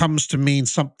that comes to mean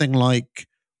something like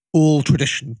all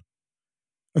tradition.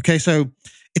 Okay, so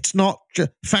it's not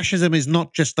fascism is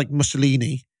not just like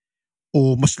Mussolini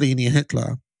or Mussolini and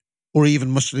Hitler, or even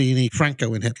Mussolini,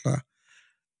 Franco and Hitler.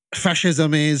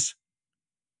 Fascism is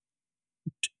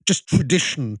just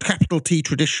tradition, capital T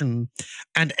tradition,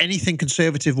 and anything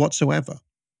conservative whatsoever.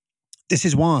 This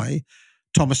is why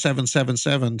Thomas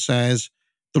 777 says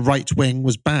the right wing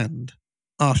was banned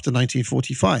after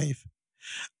 1945.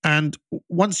 And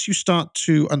once you start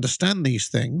to understand these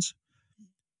things,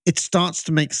 it starts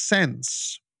to make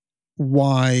sense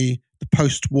why the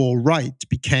post-war right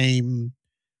became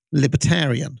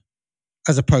libertarian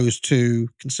as opposed to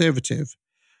conservative.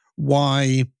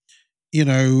 Why, you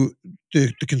know,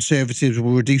 the conservatives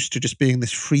were reduced to just being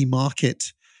this free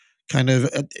market kind of,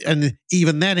 and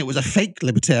even then it was a fake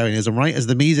libertarianism, right? As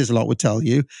the Mises a lot would tell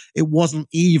you, it wasn't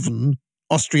even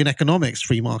Austrian economics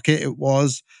free market. It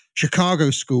was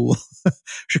Chicago school,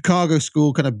 Chicago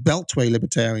school kind of beltway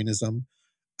libertarianism.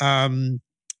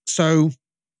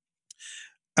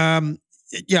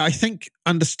 yeah, I think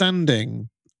understanding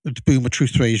the Boomer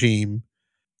Truth regime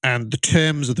and the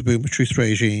terms of the Boomer Truth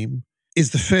regime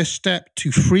is the first step to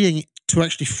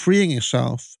actually freeing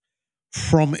yourself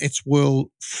from its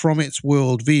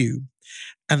worldview,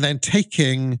 and then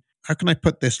taking, how can I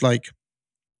put this, like,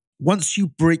 once you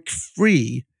break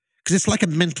free, because it's like a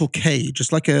mental cage,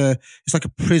 it's like a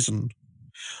prison.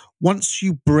 Once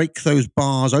you break those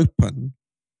bars open,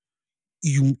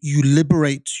 you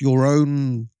liberate your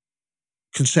own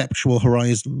conceptual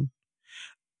horizon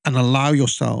and allow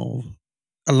yourself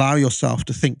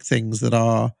to think things that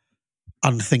are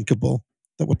unthinkable,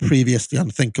 that were previously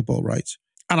unthinkable, right?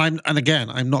 And again,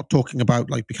 I'm not talking about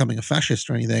like becoming a fascist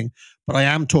or anything, but I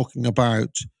am talking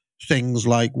about things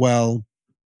like, well,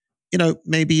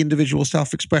 maybe individual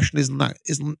self-expression isn't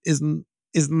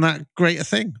that great a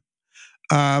thing.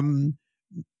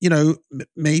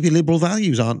 Maybe liberal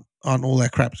values aren't all they're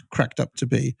cracked up to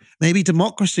be. Maybe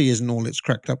democracy isn't all it's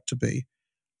cracked up to be.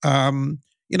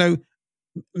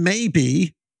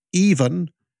 Maybe even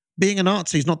being a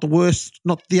Nazi is not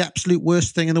the absolute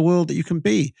worst thing in the world that you can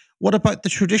be. What about the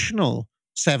traditional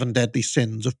 7 deadly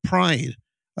sins of pride,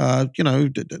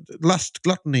 lust,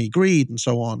 gluttony, greed, and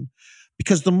so on?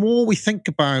 Because the more we think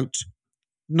about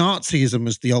Nazism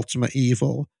as the ultimate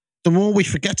evil, the more we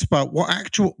forget about what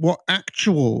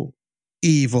actual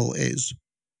evil is,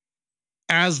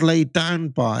 as laid down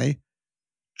by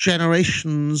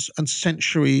generations and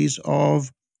centuries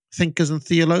of thinkers and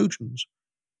theologians.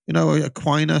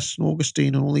 Aquinas and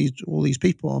Augustine and all these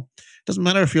people. It doesn't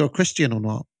matter if you're a Christian or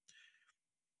not.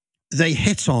 They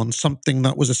hit on something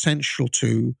that was essential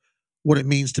to what it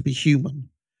means to be human,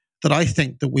 that I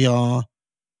think that we are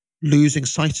losing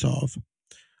sight of.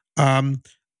 And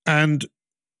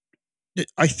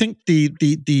I think the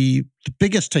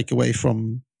biggest takeaway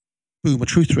from Boomer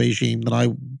Truth regime that I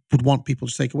would want people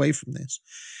to take away from this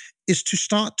is to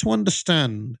start to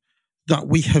understand that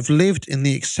we have lived in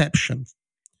the exception.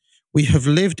 We have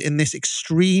lived in this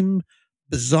extreme,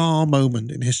 bizarre moment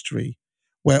in history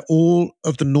where all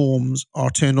of the norms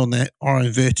are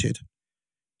inverted.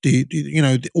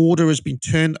 The order has been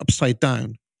turned upside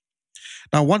down.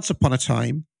 Now, once upon a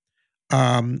time,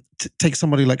 take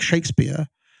somebody like Shakespeare.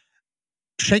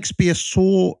 Shakespeare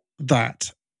saw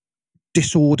that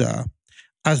disorder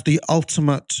as the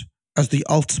ultimate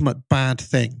bad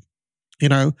thing.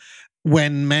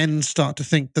 When men start to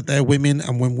think that they're women,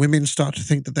 and when women start to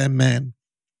think that they're men.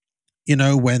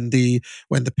 When the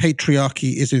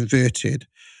patriarchy is inverted,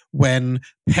 when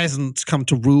peasants come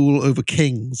to rule over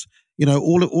kings,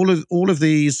 all of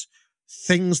these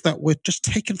things that were just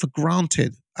taken for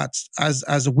granted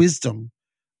as a wisdom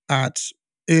at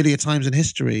earlier times in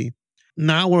history.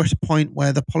 Now we're at a point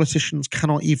where the politicians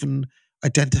cannot even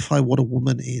identify what a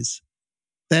woman is.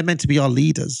 They're meant to be our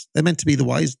leaders. They're meant to be the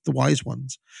wise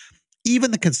ones.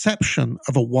 Even the conception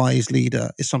of a wise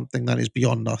leader is something that is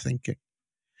beyond our thinking.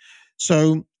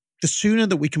 So the sooner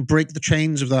that we can break the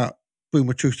chains of that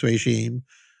Boomer Truth regime,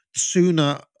 the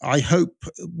sooner I hope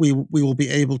we will be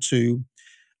able to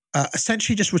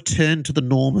essentially just return to the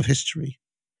norm of history,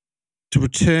 to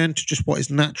return to just what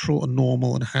is natural and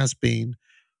normal and has been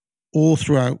all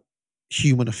throughout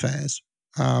human affairs.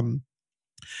 In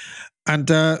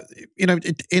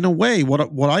a way,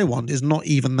 what I want is not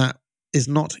even that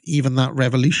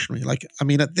revolutionary. Like, I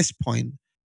mean, at this point,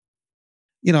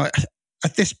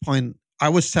 I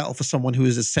would settle for someone who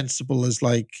is as sensible as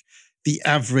like the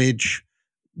average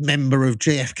member of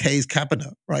JFK's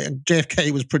cabinet, right? And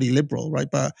JFK was pretty liberal, right?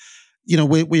 But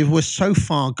we're so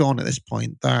far gone at this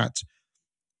point that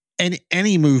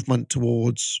any movement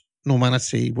towards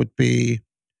normality would be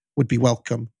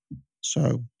welcome.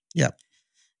 So yeah,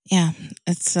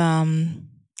 it's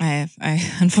I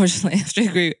unfortunately have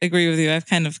to agree with you. I've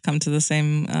kind of come to the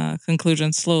same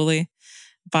conclusion slowly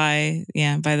by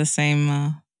the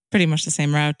same pretty much the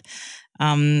same route.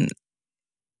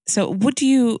 So would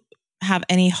you have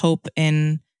any hope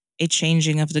in a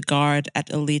changing of the guard at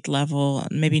elite level?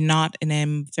 Maybe not in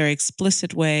a very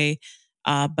explicit way,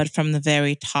 but from the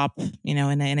very top, in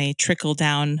a trickle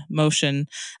down motion,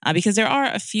 because there are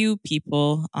a few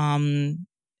people in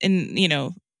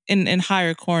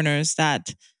higher corners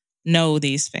that know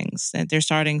these things, that they're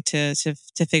starting to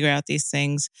figure out these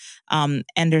things, and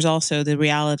there's also the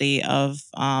reality of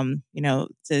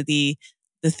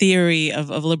the theory of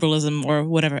liberalism or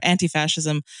whatever,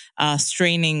 anti-fascism,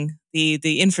 straining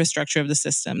the infrastructure of the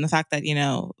system. The fact that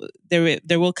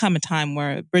there will come a time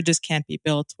where bridges can't be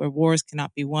built, where wars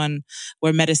cannot be won,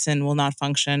 where medicine will not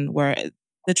function, where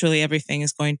literally everything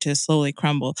is going to slowly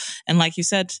crumble. And like you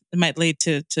said, it might lead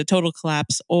to total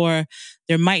collapse, or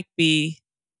there might be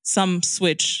some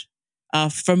switch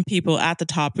from people at the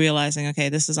top realizing, okay,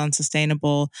 this is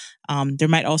unsustainable. There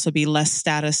might also be less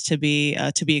status to be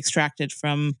extracted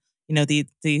from the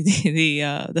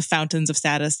fountains of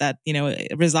status that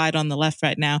reside on the left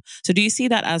right now. So do you see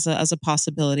that as a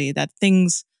possibility that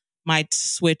things might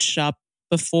switch up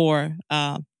before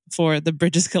the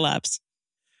bridges collapse?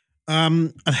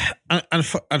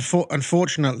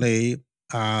 Unfortunately,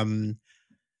 I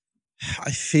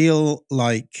feel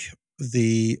like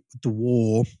the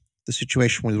war, the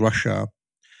situation with Russia,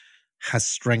 has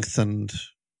strengthened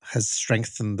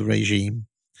the regime.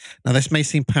 Now, this may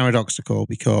seem paradoxical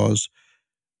because,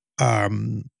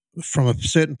 from a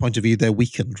certain point of view, they're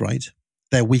weakened, right?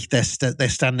 They're weak. Their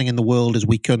standing in the world is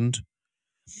weakened.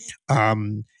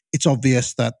 It's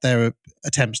obvious that their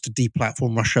attempts to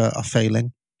deplatform Russia are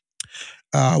failing.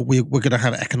 We're going to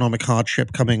have economic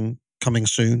hardship coming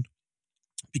soon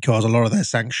because a lot of their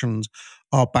sanctions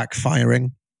are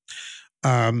backfiring.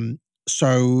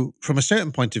 So, from a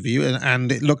certain point of view,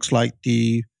 and it looks like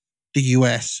the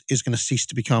US is going to cease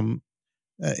to become,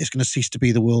 is going to cease to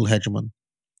be the world hegemon.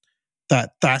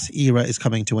 That era is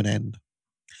coming to an end.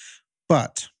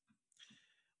 But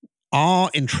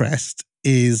our interest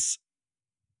is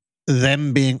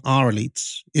them being our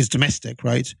elites, is domestic,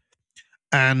 right?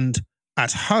 And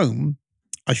at home,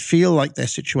 I feel like their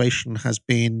situation has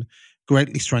been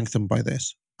greatly strengthened by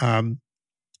this.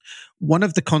 One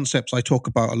of the concepts I talk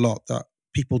about a lot that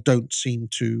people don't seem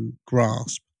to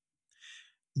grasp,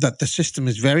 that the system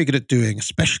is very good at doing,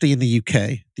 especially in the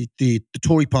UK. The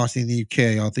Tory party in the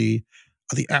UK are the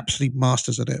absolute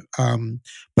masters at it.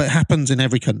 But it happens in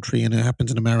every country, and it happens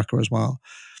in America as well.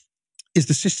 Is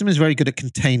the system is very good at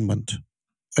containment,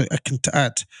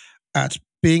 at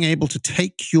being able to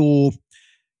take your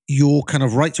kind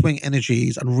of right-wing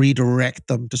energies and redirect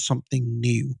them to something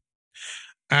new.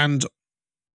 And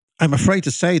I'm afraid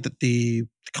to say that the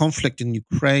conflict in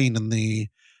Ukraine and the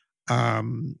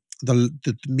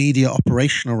media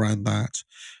operation around that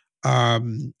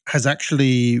has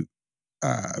actually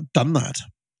done that.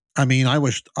 I mean, I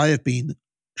have been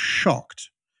shocked.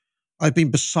 We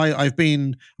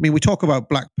talk about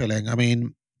blackpilling. I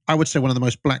mean, I would say one of the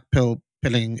most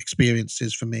blackpilling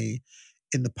experiences for me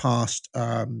in the past,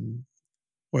 6-7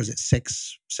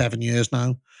 years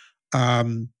now,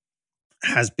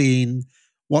 has been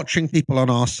watching people on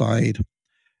our side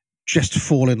just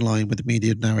fall in line with the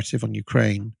media narrative on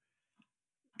Ukraine.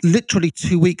 Literally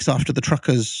 2 weeks after the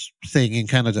truckers thing in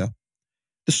Canada,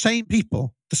 the same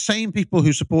people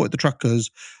who supported the truckers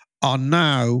are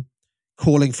now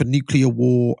calling for nuclear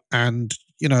war and,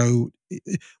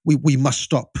 we must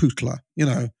stop Putla,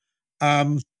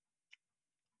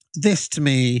 This to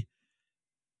me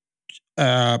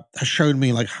has shown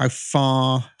me like how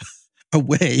far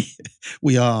away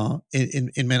we are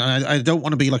in men. And I don't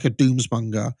want to be like a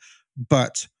doomsmonger,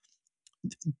 but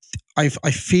I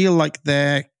feel like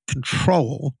their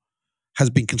control has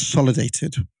been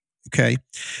consolidated. Okay.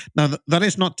 Now that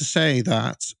is not to say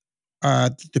that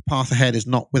the path ahead is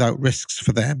not without risks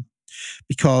for them,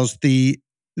 because the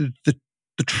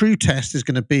true test is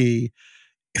going to be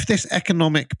if this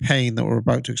economic pain that we're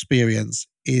about to experience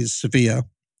is severe.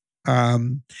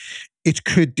 It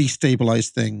could destabilize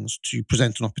things to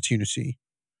present an opportunity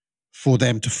for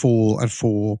them to fall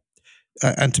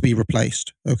and to be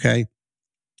replaced. Okay,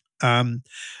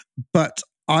 but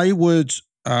I would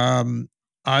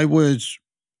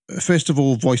first of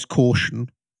all voice caution.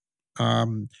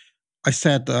 I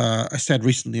said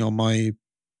recently on my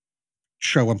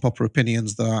show Unpopular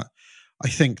Opinions that I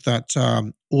think that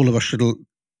all of us should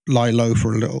lie low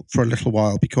for a little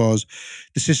while, because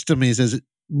the system is as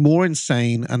more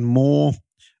insane and more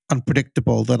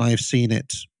unpredictable than I've seen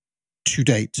it to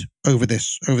date over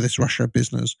this Russia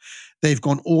business. They've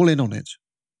gone all in on it.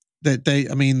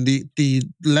 The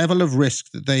level of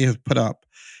risk that they have put up.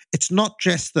 It's not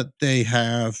just that they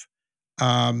have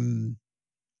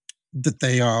that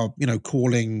they are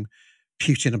calling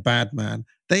Putin a bad man.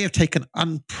 They have taken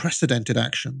unprecedented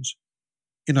actions.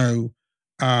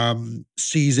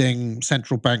 Seizing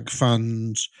central bank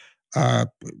funds,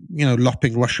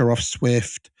 lopping Russia off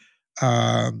SWIFT,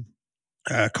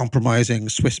 compromising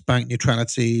Swiss bank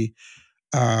neutrality,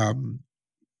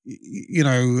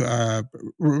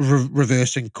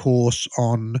 reversing course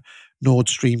on Nord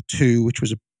Stream 2, which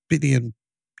was billions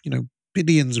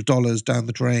of dollars down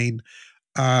the drain.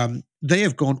 They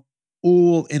have gone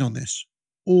all in on this,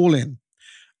 all in.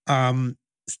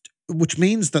 Which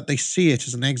means that they see it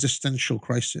as an existential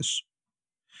crisis.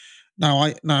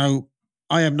 Now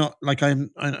I am not like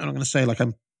I'm not going to say like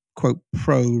I'm quote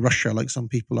pro Russia like some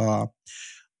people are,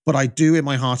 but I do in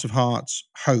my heart of hearts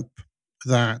hope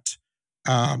that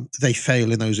they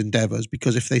fail in those endeavors,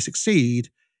 because if they succeed,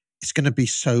 it's going to be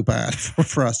so bad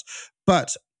for us.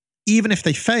 But even if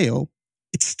they fail,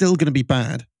 it's still going to be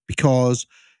bad, because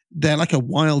they're like a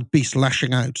wild beast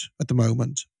lashing out at the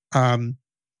moment.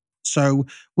 So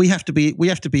we have to be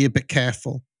a bit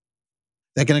careful.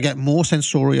 They're going to get more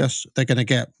censorious. They're going to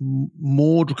get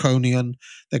more draconian.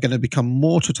 They're going to become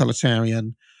more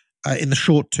totalitarian in the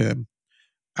short term.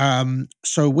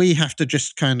 So we have to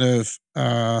just kind of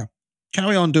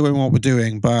carry on doing what we're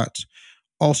doing, but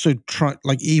also try,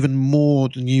 like even more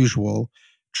than usual,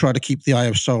 try to keep the Eye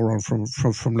of Sauron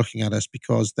from looking at us,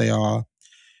 because they're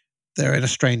in a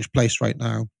strange place right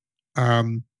now.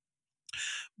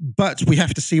 But we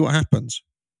have to see what happens.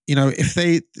 If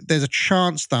there's a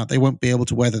chance that they won't be able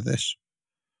to weather this,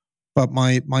 but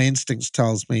my instincts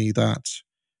tells me that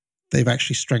they've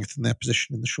actually strengthened their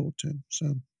position in the short term.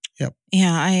 So, yep.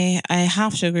 Yeah, I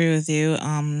have to agree with you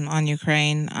on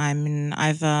Ukraine. I mean,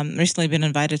 I've recently been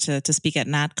invited to speak at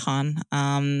NatCon,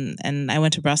 and I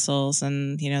went to Brussels,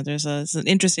 and it's an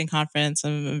interesting conference.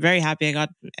 I'm very happy. I got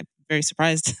very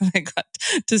surprised I got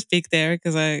to speak there,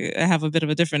 because I have a bit of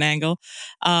a different angle.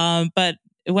 But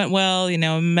it went well.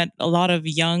 Met a lot of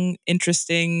young,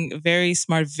 interesting, very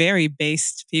smart, very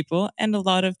based people, and a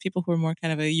lot of people who are more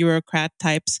kind of a Eurocrat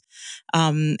types,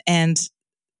 and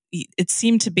it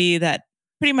seemed to be that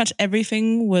pretty much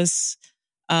everything was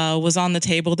on the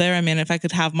table there. I mean, if I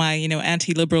could have my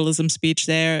anti-liberalism speech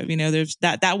there, there's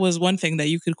that was one thing that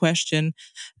you could question,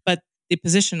 but the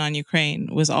position on Ukraine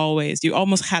was always, you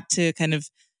almost had to kind of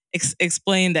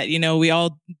explain that we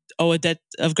all owe a debt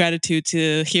of gratitude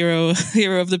to hero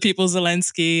of the people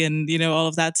Zelensky, and all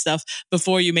of that stuff,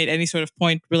 before you made any sort of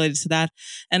point related to that.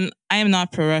 And I am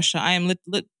not pro Russia. I am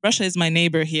Russia is my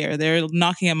neighbor here. They're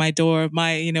knocking at my door.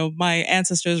 My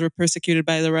ancestors were persecuted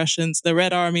by the Russians. The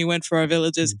Red Army went for our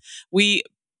villages. We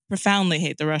profoundly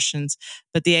hate the Russians.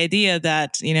 But the idea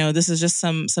that, this is just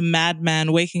some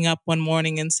madman waking up one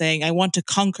morning and saying, I want to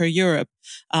conquer Europe,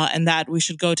 and that we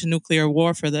should go to nuclear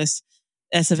war for this,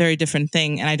 that's a very different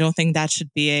thing. And I don't think that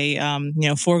should be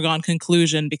a, foregone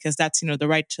conclusion, because that's, the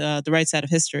right side of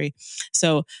history.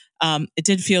 So it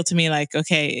did feel to me like,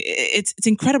 okay, it's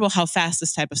incredible how fast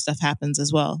this type of stuff happens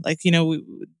as well. Like,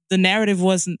 the narrative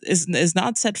is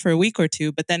not set for a week or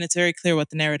two, but then it's very clear what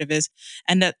the narrative is,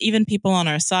 and that even people on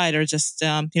our side are just,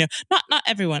 not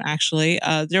everyone actually.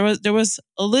 There was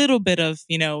a little bit of,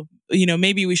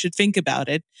 maybe we should think about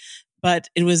it, but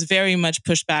it was very much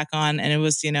pushed back on, and it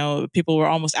was, people were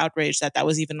almost outraged that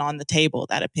was even on the table,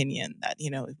 that opinion that,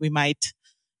 we might,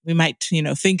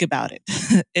 think about it.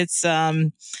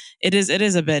 It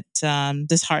is a bit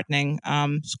disheartening,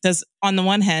 because on the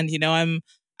one hand,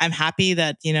 I'm happy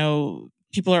that,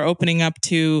 people are opening up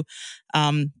to,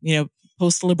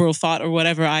 post-liberal thought or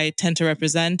whatever I tend to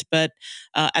represent. But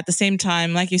at the same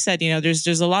time, like you said,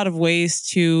 there's a lot of ways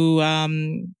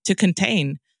to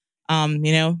contain.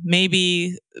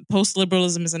 Maybe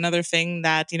post-liberalism is another thing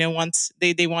that, once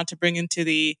they want to bring into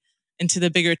the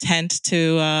bigger tent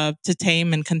to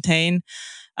tame and contain.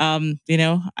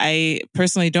 I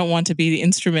personally don't want to be the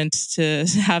instrument to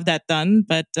have that done,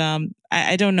 but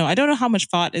I don't know. I don't know how much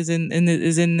thought is in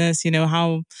this.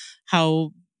 How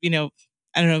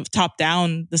I don't know, top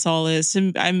down this all is.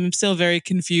 I'm still very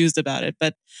confused about it.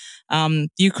 But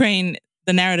Ukraine,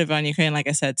 the narrative on Ukraine, like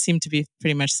I said, seemed to be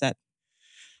pretty much set.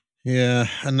 Yeah,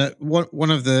 and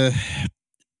one of the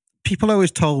people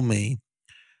always told me,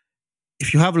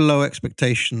 if you have low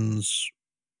expectations,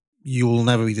 you will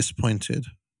never be disappointed.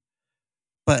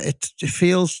 But it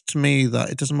feels to me that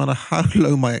it doesn't matter how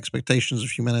low my expectations of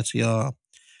humanity are,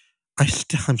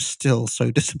 I'm still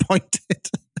so disappointed.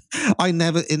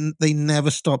 They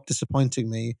never stop disappointing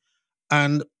me.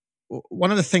 And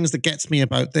one of the things that gets me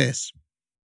about this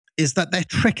is that their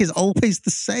trick is always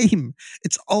the same.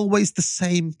 It's always the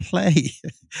same play.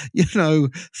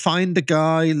 Find a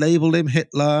guy, label him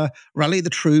Hitler, rally the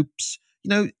troops.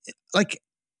 Like,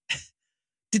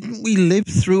 didn't we live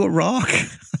through Iraq?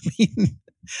 I mean,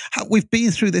 we've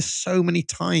been through this so many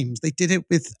times. They did it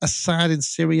with Assad in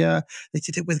Syria. They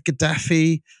did it with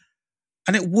Gaddafi.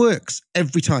 And it works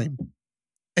every time.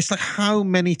 It's like, how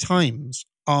many times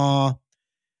are...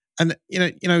 And,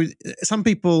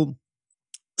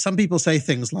 some people say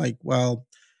things like, well,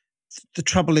 the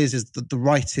trouble is that the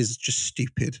right is just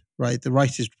stupid, right? The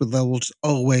right they'll just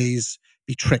always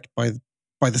be tricked by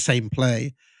the same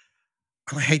play.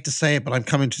 And I hate to say it, but I'm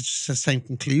coming to just the same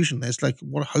conclusion. There's like,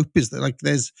 what hope is there? Like,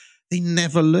 they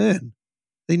never learn.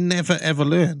 They never ever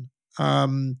learn.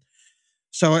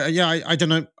 So I don't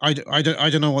know. I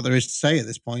don't know what there is to say at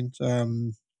this point,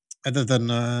 other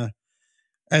than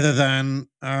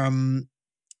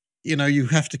you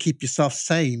have to keep yourself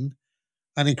sane.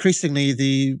 And increasingly,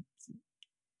 the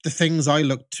things I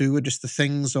look to are just the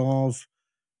things of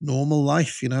normal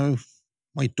life.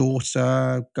 My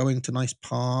daughter going to nice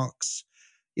parks,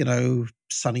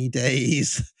 sunny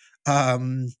days.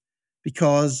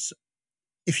 Because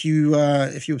if you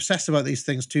obsess about these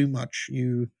things too much,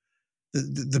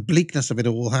 the bleakness of it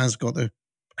all has got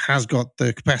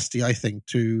the capacity, I think,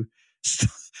 to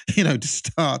to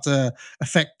start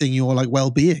affecting your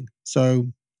well-being.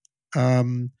 So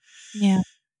Yeah.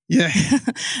 yeah.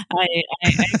 I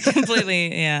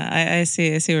completely, yeah, I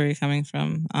see where you're coming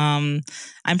from. I'm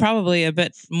probably a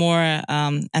bit more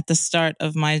at the start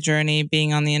of my journey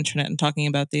being on the internet and talking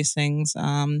about these things.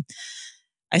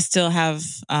 I still have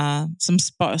some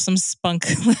spunk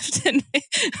left in me,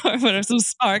 or whatever, some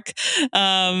spark,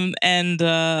 and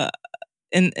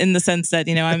in the sense that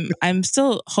I'm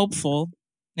still hopeful,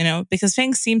 because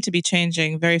things seem to be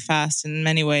changing very fast in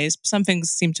many ways. Some things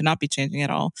seem to not be changing at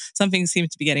all. Some things seem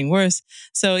to be getting worse.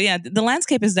 So yeah, the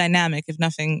landscape is dynamic, if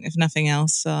nothing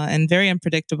else, and very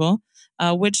unpredictable,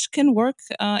 which can work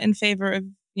in favor of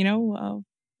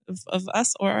of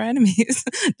us or our enemies,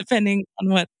 depending on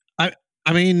what.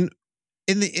 I mean,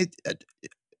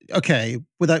 okay,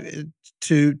 without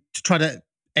to try to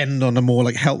end on a more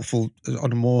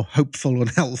on a more hopeful and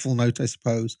helpful note, I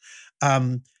suppose.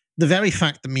 The very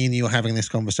fact that me and you are having this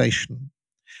conversation,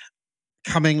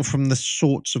 coming from the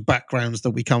sorts of backgrounds that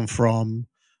we come from,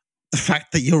 the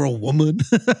fact that you're a woman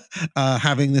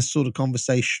having this sort of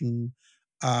conversation,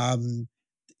 this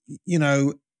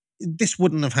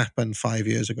wouldn't have happened 5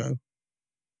 years ago.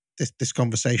 This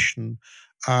conversation.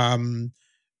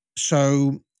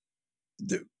 So,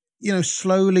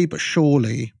 slowly but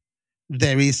surely,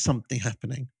 there is something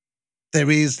happening. There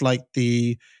is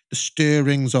the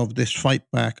stirrings of this fight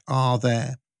back are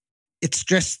there. It's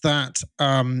just that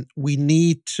we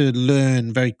need to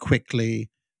learn very quickly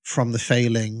from the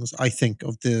failings, I think,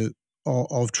 of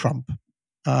Trump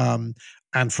and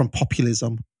from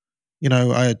populism.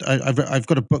 I've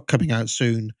got a book coming out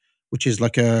soon, which is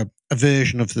like a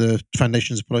version of the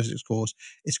Foundations of Politics course.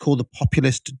 It's called The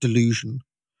Populist Delusion.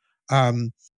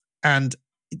 And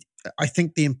I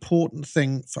think the important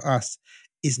thing for us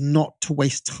is not to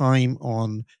waste time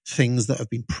on things that have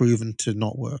been proven to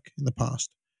not work in the past.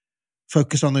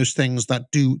 Focus on those things that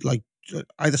do,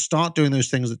 either start doing those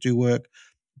things that do work,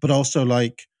 but also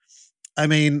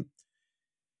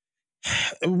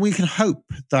we can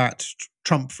hope that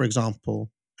Trump, for example,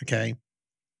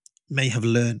 may have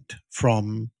learned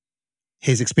from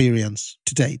his experience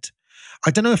to date.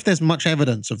 I don't know if there's much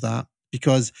evidence of that,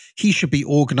 because he should be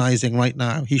organizing right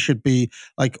now. He should be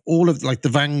all of the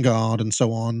Vanguard and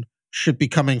so on should be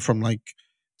coming from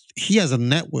he has a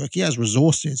network, he has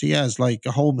resources, he has a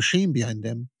whole machine behind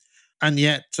him. And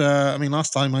yet,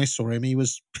 last time I saw him, he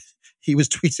was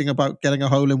tweeting about getting a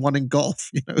hole in one in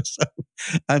golf, So,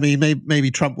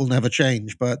 maybe Trump will never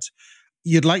change, but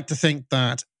you'd like to think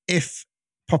that if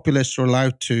populists are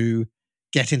allowed to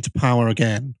get into power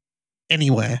again,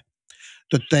 anywhere,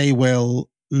 that they will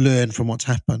learn from what's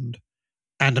happened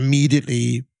and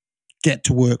immediately get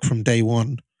to work from day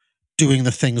one, doing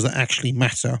the things that actually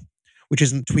matter, which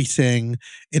isn't tweeting.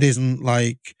 It isn't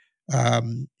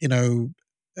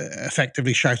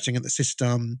effectively shouting at the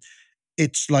system.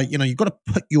 It's you've got to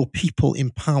put your people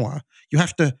in power. You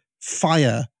have to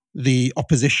fire the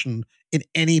opposition in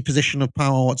any position of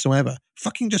power whatsoever.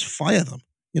 Fucking just fire them,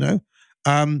 you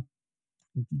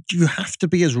have to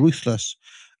be as ruthless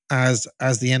as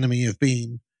the enemy have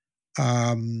been,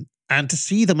 and to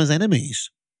see them as enemies.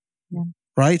 Yeah.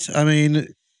 Right? And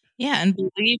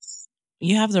believe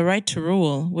you have the right to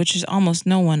rule, which is almost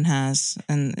no one has,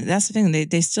 and that's the thing.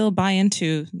 They still buy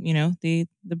into the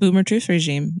boomer truth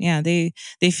regime. Yeah, they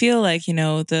feel like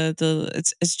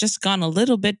it's just gone a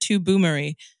little bit too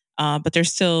boomery, but they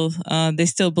still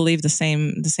believe the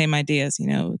same ideas.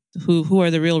 Who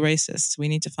are the real racists? We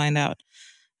need to find out.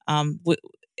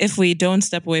 If we don't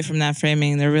step away from that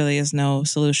framing, there really is no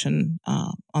solution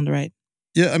on the right.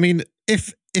 Yeah,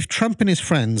 if Trump and his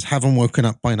friends haven't woken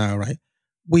up by now, right?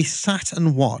 We sat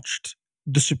and watched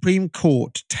the Supreme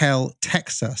Court tell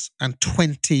Texas and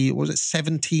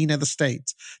 17 other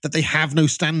states that they have no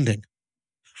standing,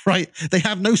 right? They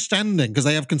have no standing because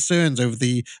they have concerns over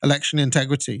the election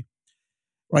integrity,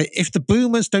 right? If the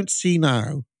boomers don't see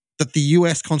now that the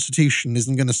US Constitution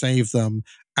isn't going to save them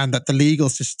and that the legal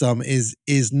system is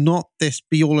not this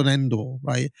be all and end all,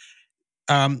 right?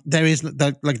 There is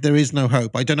no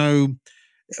hope. I don't know.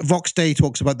 Vox Day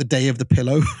talks about the day of the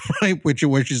pillow, right? Which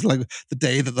is the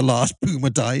day that the last boomer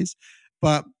dies.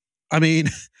 But I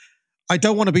I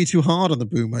don't want to be too hard on the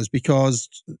boomers because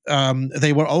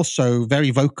they were also very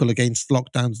vocal against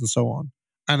lockdowns and so on,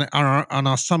 and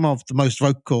are some of the most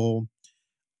vocal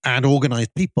and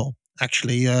organized people.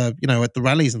 Actually, at the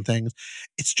rallies and things,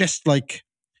 it's just like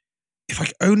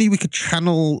if only we could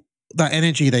channel that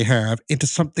energy they have into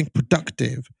something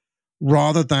productive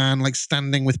rather than like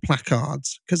standing with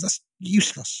placards, because that's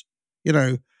useless.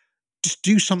 Just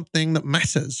do something that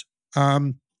matters.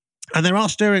 And there are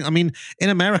stirring. I mean, in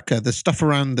America, the stuff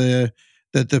around the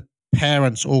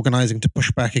parents organizing to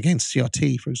push back against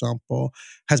CRT, for example,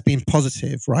 has been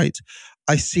positive, right?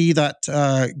 I see that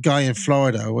guy in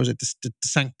Florida, was it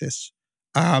DeSantis?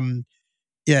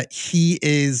 Yeah,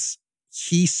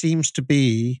 he seems to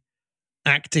be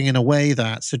acting in a way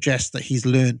that suggests that he's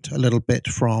learnt a little bit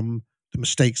from the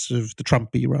mistakes of the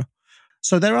Trump era.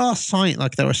 So there are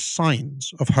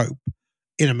signs of hope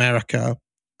in America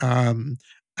and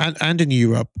in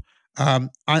Europe. I'm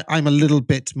a little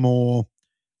bit more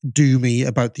doomy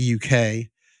about the UK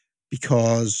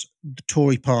because the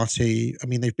Tory party, I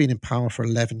mean, they've been in power for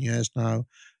 11 years now.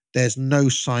 There's no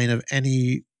sign of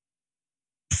any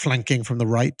flanking from the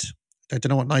right. I don't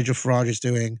know what Nigel Farage is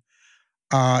doing.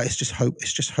 It's just hope.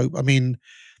 It's just hope. I mean,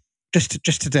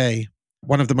 just today,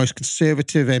 one of the most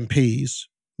conservative MPs,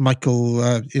 Michael,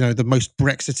 the most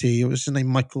Brexity, what's his name?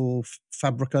 Michael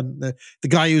Fabricant, the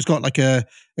guy who's got like a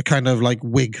kind of like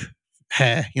wig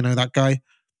hair, that guy.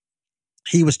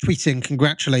 He was tweeting,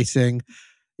 congratulating,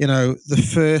 the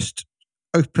first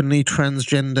openly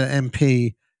transgender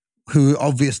MP who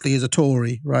obviously is a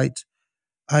Tory, right?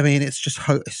 I mean, it's just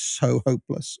it's so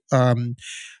hopeless.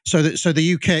 So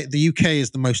the UK is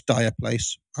the most dire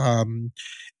place.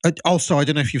 Also, I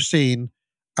don't know if you've seen,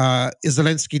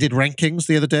 Zelensky did rankings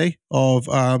the other day of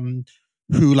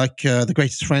who the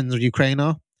greatest friends of Ukraine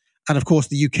are, and of course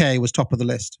the UK was top of the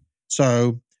list.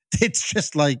 So it's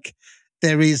just like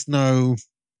there is no.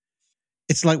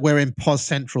 It's like we're in pause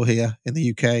central here in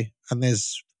the UK, and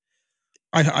there's.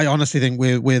 I honestly think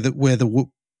we're the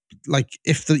like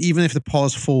even if the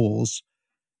pause falls,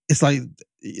 it's like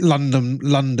London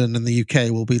and the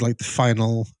UK will be like the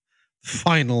final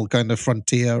kind of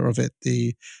frontier of it,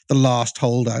 the last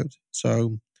holdout.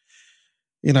 So,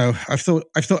 I thought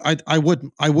I would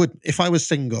if I was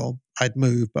single, I'd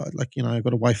move, but I've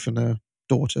got a wife and a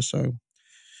daughter, so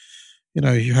I'm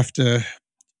gonna have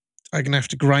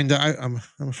to grind it out. I'm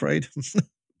afraid.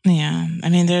 Yeah, I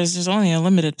mean, there's only a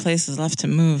limited places left to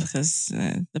move because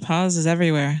the pause is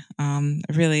everywhere.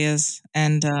 It really is,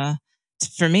 and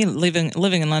for me, living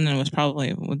in London was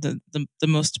probably the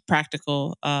most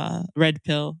practical red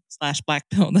pill / black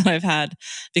pill that I've had,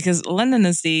 because London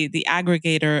is the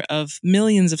aggregator of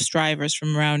millions of strivers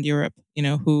from around Europe,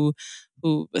 who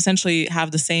essentially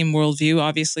have the same worldview,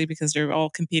 obviously, because they're all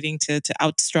competing to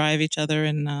outstrive each other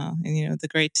in the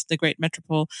great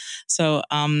metropole. So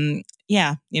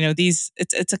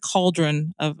it's a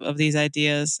cauldron of these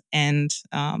ideas, and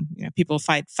people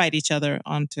fight each other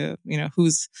onto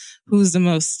who's the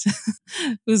most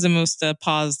who's the most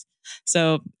paused.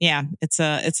 So yeah, it's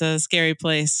a scary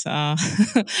place.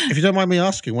 If you don't mind me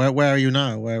asking, where are you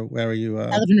now? Where are you?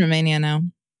 I live in Romania now.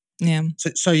 Yeah.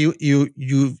 So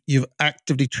you've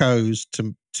actively chose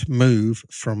to move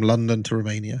from London to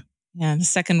Romania. Yeah, the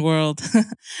second world.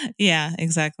 Yeah,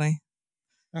 exactly.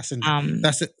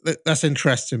 That's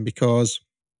interesting, because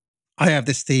I have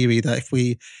this theory that if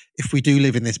we do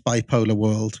live in this bipolar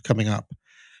world coming up,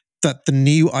 that the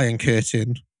new Iron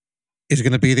Curtain is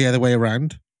going to be the other way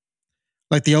around.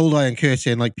 Like the old Iron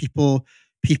Curtain, like people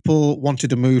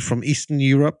wanted to move from Eastern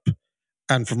Europe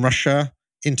and from Russia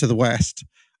into the West.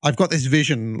 I've got this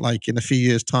vision, like in a few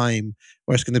years' time,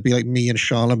 where it's going to be like me and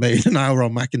Charlemagne and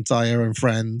Aaron McIntyre and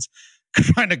friends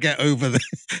trying to get over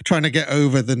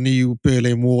the new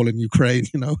Berlin Wall in Ukraine.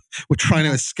 We're trying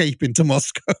to escape into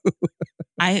Moscow.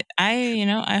 I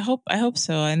hope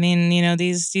so. I mean,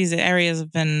 these areas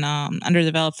have been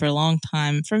underdeveloped for a long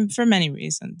time for many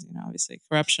reasons. Obviously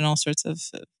corruption, all sorts of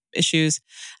issues.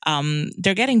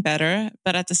 They're getting better,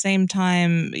 but at the same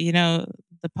time,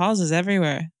 the pause is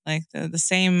everywhere. Like the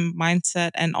same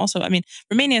mindset, and also, I mean,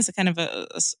 Romania is a kind of a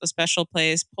special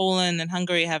place. Poland and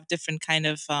Hungary have different kind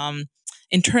of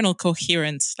internal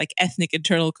coherence, like ethnic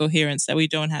internal coherence, that we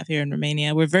don't have here in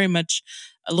Romania. We're very much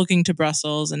looking to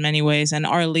Brussels in many ways, and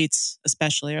our elites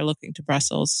especially are looking to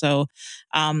Brussels. So,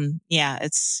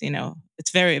 it's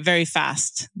very, very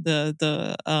fast.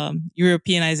 The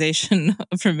Europeanization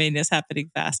of Romania is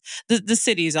happening fast. The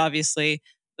cities, obviously,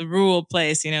 the rural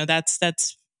place,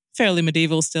 that's fairly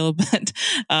medieval still, but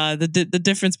the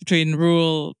difference between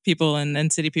rural people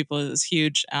and city people is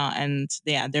huge. And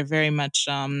yeah, they're very much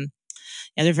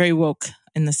they're very woke.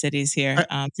 in the cities here.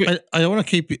 I don't want to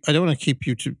keep you. I don't want to keep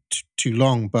you too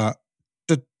long, but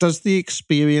does the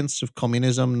experience of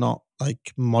communism not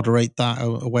like moderate that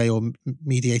away or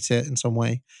mediate it in some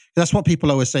way? That's what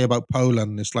people always say about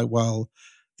Poland. It's like, well,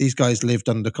 these guys lived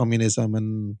under communism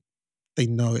and they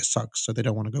know it sucks, so they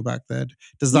don't want to go back there.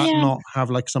 Does that Yeah, not have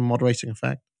like some moderating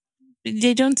effect?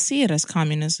 they don't see it as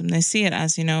communism. They see it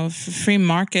as, free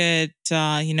market,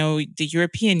 the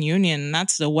European Union,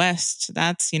 that's the West.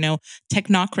 That's,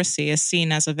 technocracy is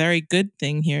seen as a very good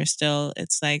thing here still.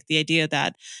 It's like the idea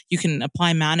that you can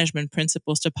apply management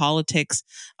principles to politics,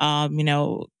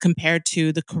 compared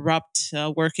to the corrupt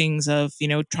workings of,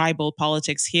 tribal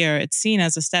politics here. It's seen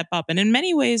as a step up. And in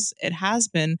many ways, it has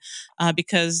been,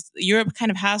 because Europe kind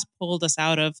of has pulled us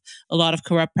out of a lot of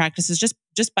corrupt practices just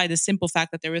by the simple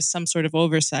fact that there is some sort of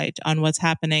oversight on what's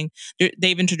happening.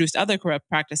 They've introduced other corrupt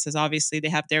practices. Obviously, they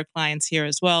have their clients here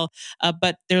as well,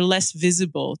 but they're less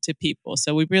visible to people.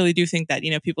 So we really do think that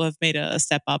people have made a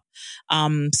step up.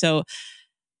 So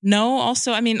no,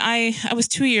 also, I mean, I was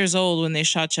 2 years old when they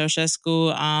shot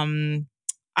Ceausescu.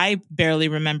 I barely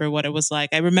remember what it was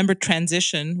like. I remember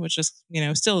transition, which was,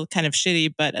 still kind of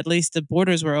shitty, but at least the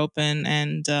borders were open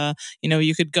and,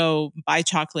 you could go buy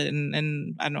chocolate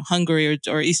in I don't know, Hungary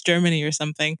or East Germany or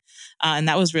something. And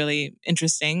that was really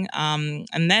interesting.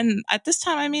 And then at this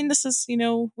time, I mean, this is,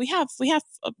 we have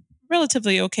a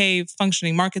relatively okay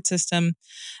functioning market system.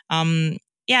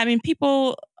 Yeah, I mean,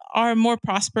 people are more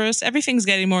prosperous. Everything's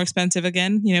getting more expensive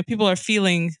again. People are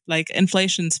feeling like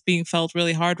inflation's being felt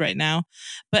really hard right now.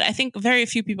 But I think very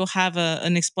few people have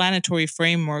an explanatory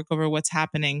framework over what's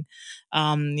happening,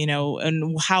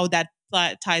 and how that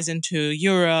ties into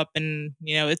Europe. And,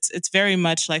 it's very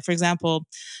much like, for example,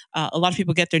 a lot of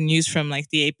people get their news from like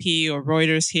the AP or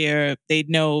Reuters here. They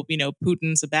know,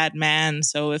 Putin's a bad man.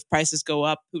 So if prices go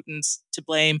up, Putin's to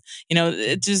blame.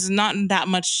 There's not that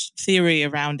much theory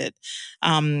around it.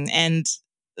 And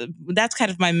that's kind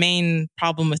of my main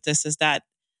problem with this is that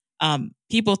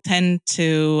people tend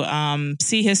to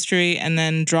see history and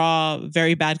then draw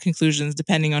very bad conclusions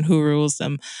depending on who rules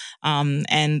them.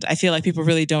 And I feel like people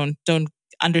really don't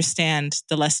understand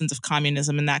the lessons of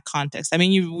communism in that context. I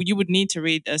mean, you would need to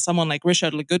read someone like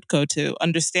Richard Legutko to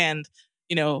understand,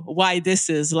 why this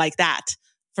is like that.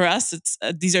 For us, it's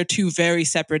these are two very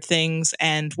separate things,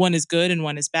 and one is good and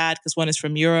one is bad because one is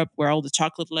from Europe, where all the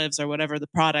chocolate lives or whatever the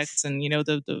products and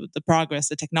the progress,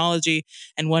 the technology,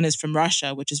 and one is from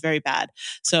Russia, which is very bad.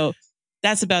 So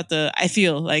that's about I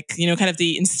feel like kind of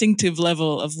the instinctive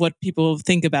level of what people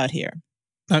think about here.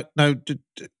 No.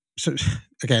 So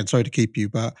again, sorry to keep you,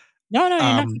 but no, you're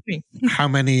not keeping me.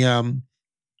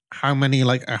 how many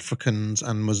like Africans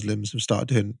and Muslims have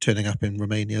started turning up in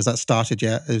Romania? Has that started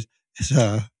yet?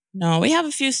 No, we have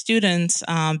a few students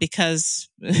because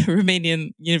Romanian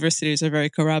universities are very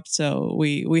corrupt. So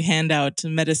we hand out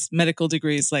medical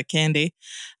degrees like candy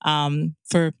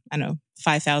for, I don't know,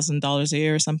 $5,000 a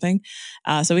year or something.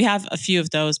 So we have a few of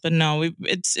those, but no,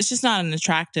 it's just not an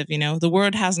attractive. The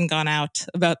word hasn't gone out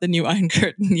about the new Iron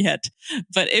Curtain yet.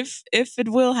 But if it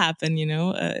will happen,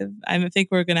 I think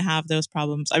we're going to have those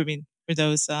problems. I mean, for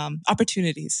those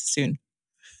opportunities soon.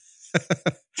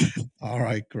 All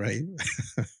right, great.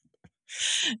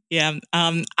 Yeah.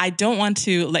 I don't want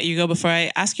to let you go before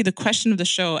I ask you the question of the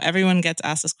show. Everyone gets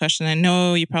asked this question. I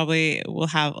know you probably will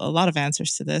have a lot of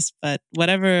answers to this, but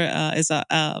whatever is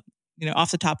off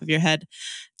the top of your head,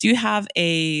 do you have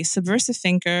a subversive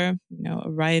thinker, a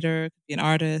writer, could be an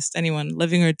artist, anyone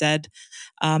living or dead,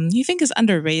 you think is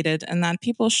underrated and that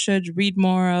people should read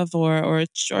more of or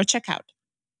check out?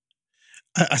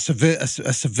 A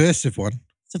subversive one.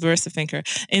 Subversive thinker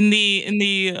in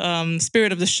the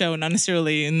spirit of the show, not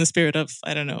necessarily in the spirit of,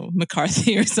 I don't know,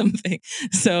 McCarthy or something.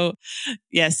 So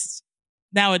yes,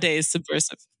 nowadays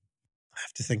subversive. I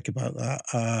have to think about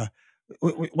that.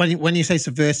 When you say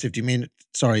subversive, do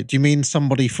you mean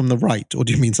somebody from the right or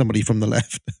do you mean somebody from the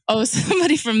left? Oh,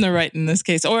 somebody from the right in this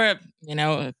case, or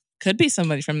could be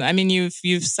somebody from. I mean,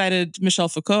 you've cited Michel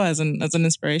Foucault as an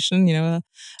inspiration.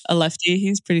 A lefty.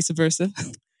 He's pretty subversive.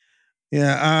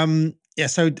 Yeah. Yeah.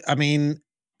 So I mean,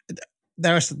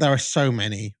 there are so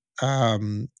many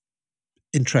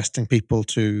interesting people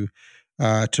to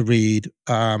read.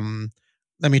 Let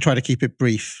me try to keep it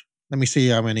brief. Let me see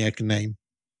how many I can name.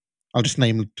 I'll just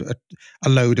name a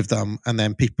load of them, and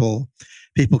then people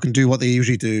can do what they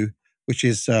usually do, which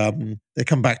is they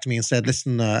come back to me and said,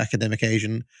 "Listen, academic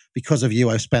Asian, because of you,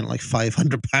 I've spent like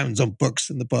 £500 on books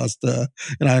in the past,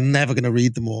 and I'm never going to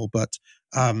read them all." But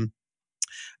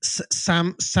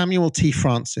Samuel T.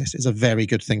 Francis is a very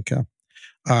good thinker.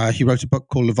 He wrote a book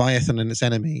called Leviathan and Its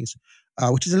Enemies,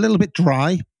 which is a little bit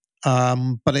dry.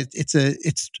 But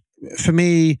it's for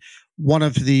me one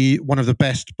of the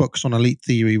best books on elite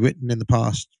theory written in the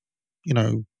past,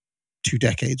 2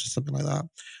 decades or something like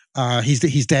that.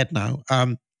 He's dead now,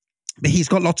 but he's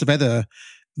got lots of other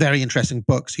very interesting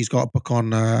books. He's got a book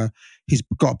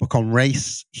on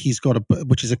race. He's got a book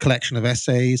which is a collection of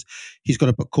essays. He's got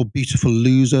a book called Beautiful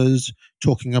Losers,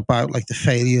 talking about like the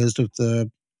failures of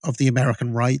the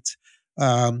American right.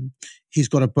 He's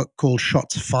got a book called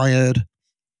Shots Fired.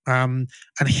 And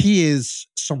he is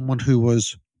someone who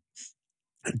was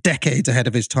decades ahead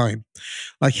of his time.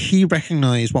 Like, he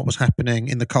recognized what was happening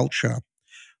in the culture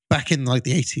back in like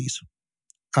the 80s.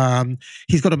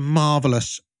 He's got a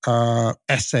marvelous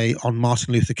essay on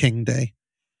Martin Luther King Day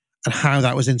and how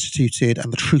that was instituted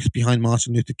and the truth behind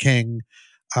Martin Luther King.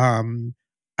 And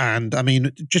I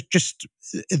mean, just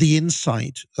the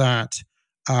insight that,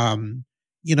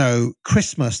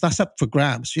 Christmas, that's up for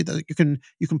grabs. You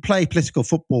can play political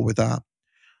football with that,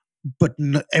 but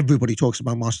everybody talks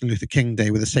about Martin Luther King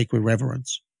Day with a sacred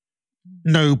reverence.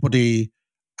 Nobody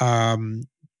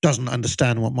doesn't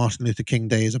understand what Martin Luther King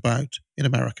Day is about in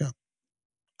America.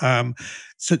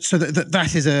 So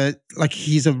that is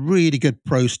he's a really good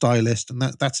prose stylist, and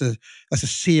that's a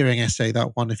searing essay,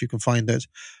 that one, if you can find it.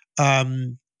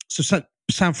 So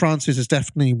Sam Francis is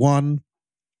definitely one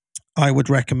I would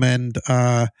recommend.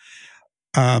 I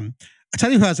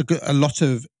tell you who has a lot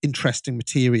of interesting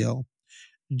material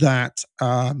that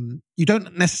you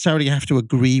don't necessarily have to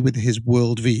agree with his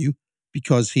worldview,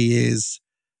 because he is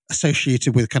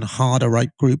associated with kind of harder right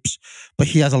groups, but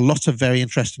he has a lot of very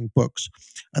interesting books,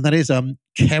 and that is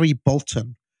Kerry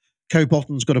Bolton. Kerry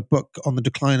Bolton's got a book on the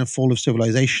decline and fall of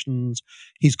civilizations.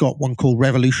 He's got one called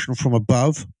Revolution from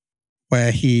Above,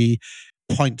 where he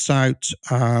points out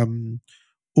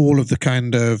all of the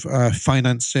kind of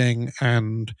financing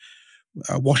and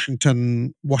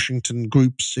Washington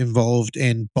groups involved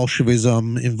in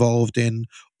Bolshevism, involved in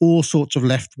all sorts of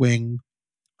left-wing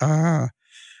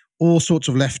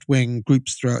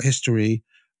groups throughout history.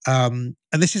 And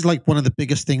this is like one of the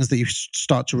biggest things that you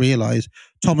start to realize.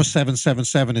 Thomas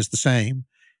 777 is the same,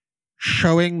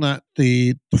 showing that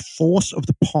the force of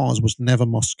the pause was never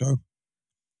Moscow.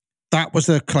 That was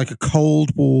like a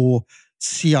Cold War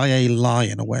CIA lie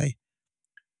in a way.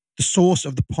 The source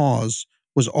of the pause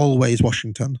was always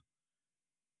Washington.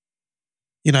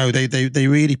 They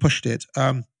really pushed it.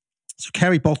 So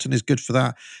Kerry Bolton is good for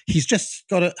that. He's just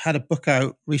had a book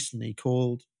out recently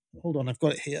called, hold on, I've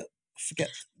got it here. I forget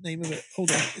the name of it.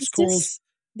 Hold on. It's called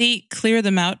The Clear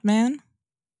Them Out Man.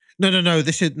 No.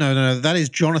 That is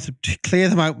Jonathan. Clear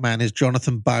Them Out Man is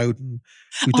Jonathan Bowden,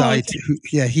 who died.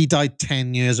 Okay. He died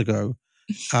 10 years ago.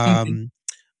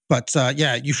 But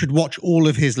you should watch all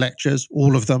of his lectures,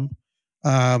 all of them.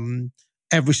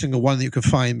 Every single one that you can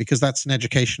find, because that's an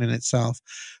education in itself.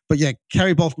 But yeah,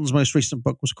 Kerry Bolton's most recent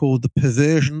book was called The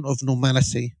Perversion of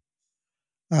Normality.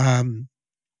 A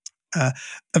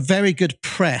very good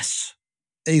press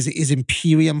is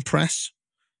Imperium Press.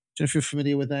 Do you know if you're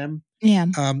familiar with them? Yeah.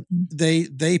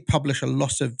 They publish a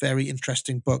lot of very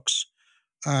interesting books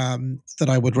that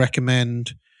I would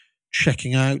recommend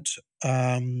checking out,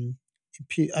 and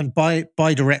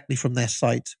buy directly from their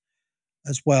site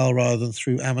as well, rather than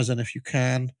through Amazon if you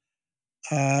can.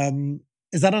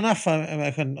 Is that enough?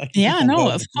 I can yeah, no,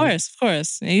 of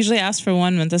course. I usually ask for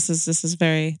one, but this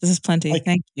is plenty.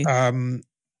 Thank you.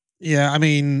 Yeah, I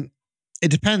mean, it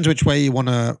depends which way you want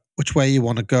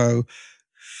to go.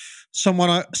 Someone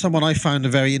I found a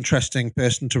very interesting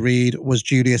person to read was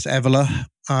Julius Evola.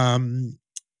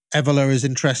 Evola is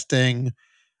interesting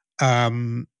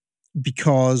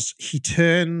because he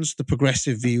turns the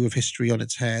progressive view of history on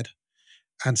its head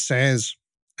and says,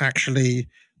 actually,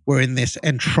 we're in this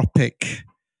entropic,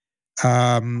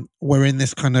 we're in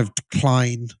this kind of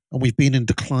decline, and we've been in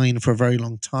decline for a very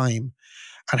long time.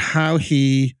 And how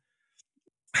he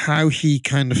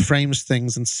kind of frames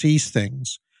things and sees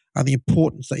things, and the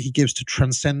importance that he gives to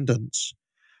transcendence,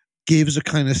 gives a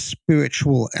kind of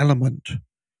spiritual element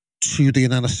to the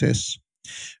analysis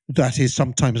that is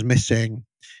sometimes missing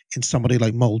in somebody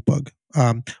like Moldbug.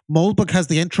 Moldbug has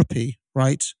the entropy,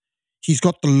 right? He's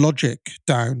got the logic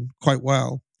down quite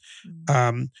well.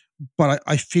 But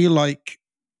I feel like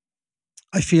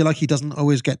he doesn't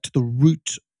always get to the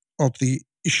root of the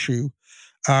issue,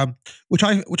 which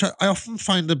I often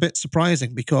find a bit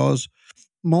surprising, because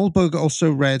Moldbug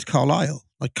also read Carlyle.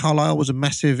 Like, Carlyle was a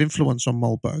massive influence on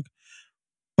Moldbug.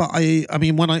 But I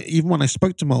mean, when I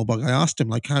spoke to Moldbug, I asked him,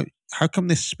 like, how come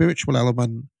this spiritual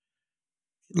element,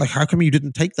 like, how come you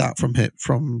didn't take that from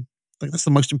like, that's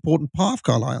the most important part of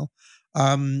Carlyle.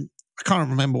 I can't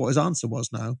remember what his answer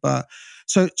was now, but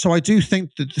so I do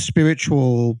think that the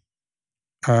spiritual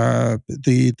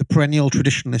the perennial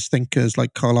traditionalist thinkers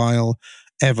like Carlyle,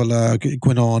 Evola,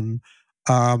 Guinon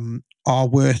are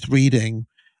worth reading.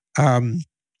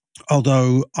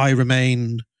 Although I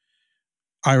remain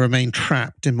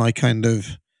trapped in my kind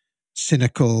of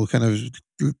cynical kind of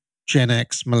Gen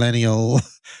X millennial.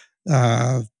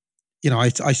 I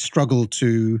struggle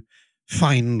to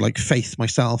find like faith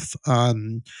myself,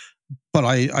 but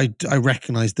I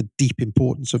recognize the deep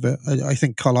importance of it. I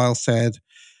think Carlyle said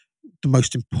the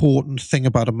most important thing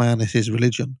about a man is his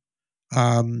religion,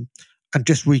 and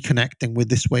just reconnecting with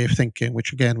this way of thinking,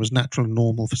 which again was natural and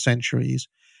normal for centuries,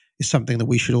 is something that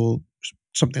we should all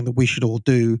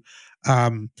do,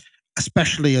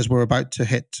 especially as we're about to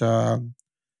hit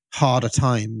harder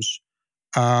times.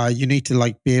 You need to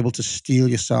like be able to steel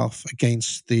yourself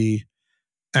against the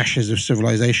ashes of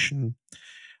civilization,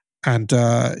 and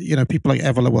people like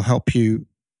Evola will help you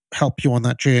on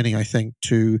that journey. I think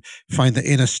to find the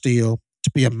inner steel,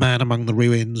 to be a man among the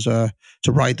ruins, to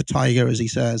ride the tiger, as he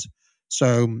says.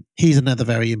 So he's another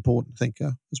very important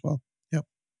thinker as well.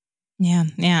 Yeah.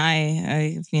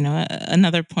 I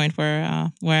another point where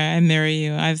I mirror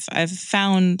you. I've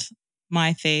found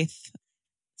my faith,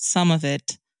 some of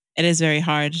it. It is very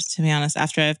hard, to be honest.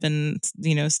 After I've been,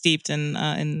 steeped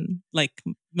in like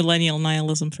millennial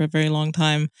nihilism for a very long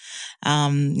time.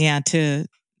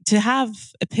 To have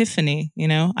epiphany,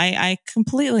 I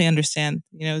completely understand,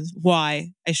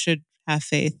 why I should have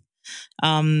faith.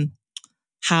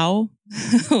 How?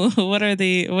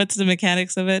 What's the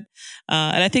mechanics of it?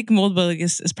 And I think Moldbug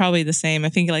is probably the same. I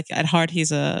think like at heart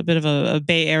he's a bit of a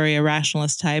Bay Area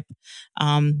rationalist type.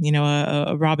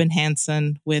 A Robin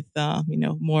Hanson with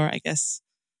more, I guess,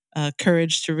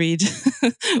 courage to read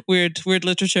weird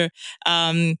literature.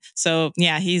 So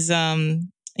yeah, he's I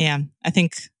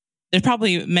think there's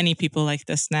probably many people like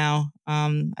this now.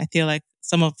 I feel like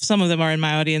some of them are in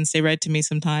my audience. They write to me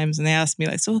sometimes and they ask me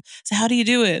like, so how do you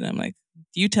do it? And I'm like,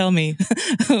 you tell me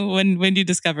when you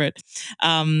discover it.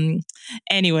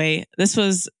 Anyway, this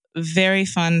was very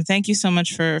fun. Thank you so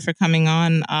much for coming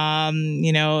on.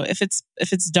 If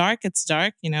it's dark, it's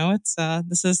dark. It's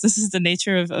this is the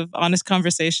nature of honest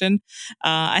conversation.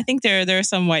 I think there are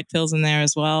some white pills in there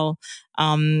as well.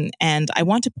 And I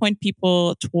want to point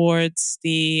people towards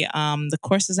the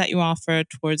courses that you offer,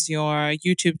 towards your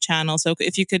YouTube channel. So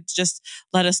if you could just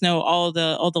let us know all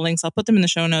the links, I'll put them in the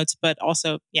show notes. But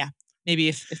also, maybe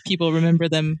if people remember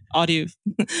them audio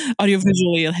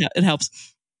visually, it helps.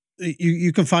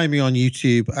 You can find me on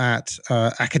YouTube at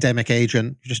Academic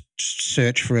Agent. Just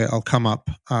search for it; I'll come up.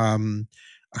 I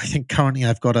think currently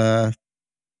I've got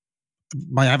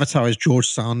my avatar is George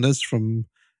Sanders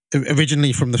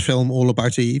originally from the film All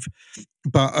About Eve,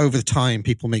 but over the time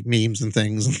people make memes and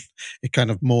things, and it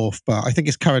kind of morphed. But I think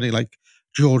it's currently like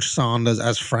George Sanders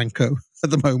as Franco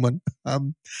at the moment.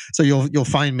 So you'll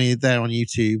find me there on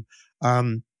YouTube.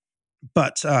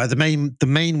 But the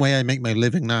main way I make my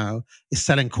living now is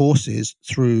selling courses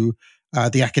through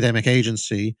the academic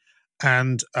agency,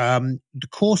 and the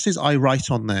courses I write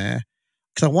on there,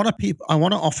 because I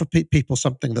want to offer people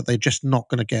something that they're just not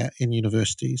going to get in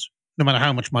universities, no matter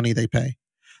how much money they pay.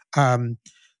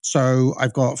 So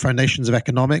I've got Foundations of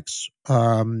Economics,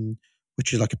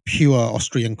 which is like a pure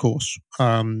Austrian course.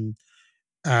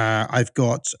 I've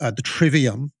got the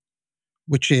Trivium,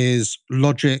 which is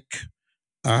logic,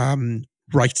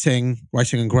 writing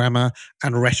and grammar,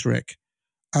 and rhetoric.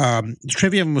 The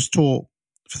Trivium was taught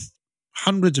for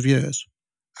hundreds of years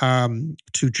to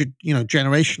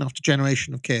generation after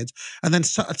generation of kids, and then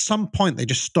at some point they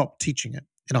just stopped teaching it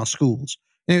in our schools.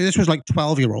 This was like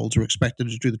 12-year-olds were expected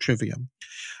to do the Trivium.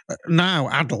 Now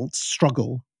adults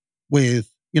struggle with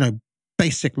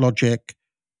basic logic,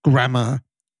 grammar,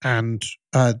 and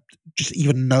just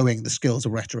even knowing the skills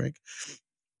of rhetoric.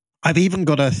 I've even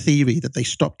got a theory that they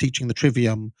stopped teaching the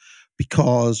Trivium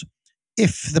because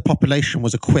if the population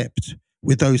was equipped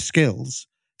with those skills,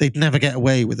 they'd never get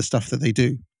away with the stuff that they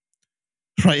do.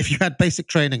 Right? If you had basic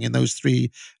training in those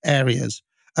three areas,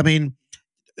 I mean,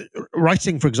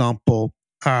 writing, for example,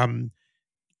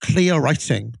 clear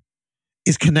writing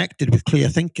is connected with clear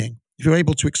thinking. If you're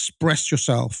able to express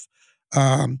yourself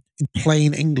in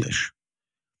plain English,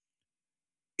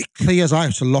 it clears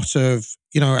out a lot of,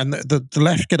 and the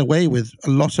left get away with a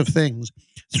lot of things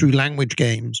through language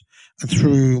games and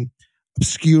through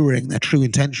obscuring their true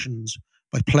intentions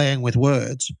by playing with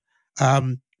words.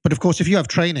 But of course, if you have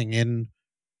training in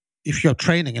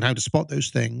how to spot those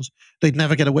things, they'd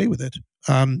never get away with it.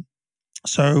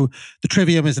 So the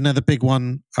Trivium is another big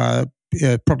one,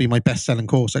 probably my best-selling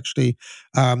course, actually.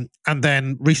 And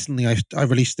then recently I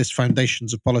released this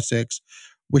Foundations of Politics,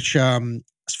 which,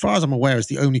 as far as I'm aware, is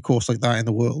the only course like that in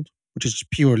the world. which is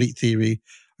pure elite theory.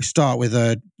 I start with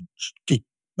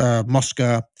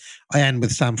Mosca. I end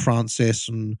with Sam Francis,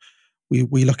 and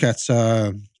we look at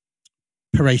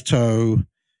Pareto,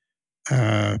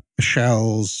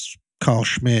 Michels, Carl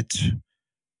Schmitt,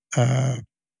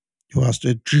 who else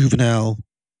did? Juvenal,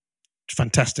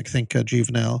 fantastic thinker,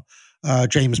 Juvenal,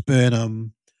 James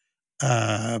Burnham,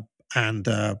 and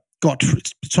Gottfried.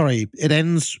 Sorry, it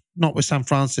ends not with Sam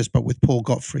Francis, but with Paul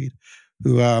Gottfried,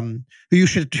 who you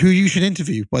should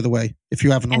interview, by the way, if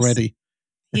you haven't already.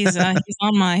 He's on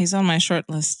my short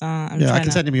list. I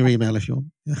can send him your email if you want.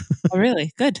 Yeah. Oh,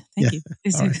 really? Good. Thank you.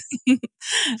 Right.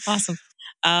 Awesome.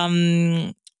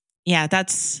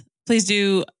 Please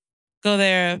do go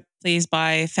there. Please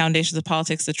buy Foundations of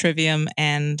Politics, the Trivium,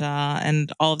 and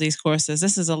all of these courses.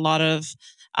 This is a lot of,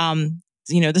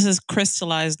 this is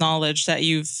crystallized knowledge that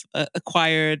you've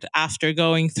acquired after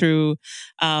going through,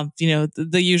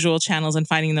 the usual channels and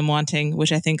finding them wanting,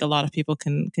 which I think a lot of people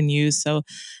can use. So,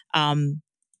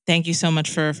 thank you so much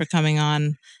for coming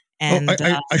on. And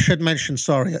I should mention.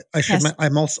 Sorry, yes.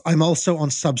 I'm also on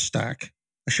Substack.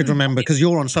 I should remember, because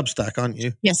you're on Substack, aren't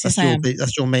you? Yes, I am.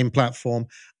 That's your main platform.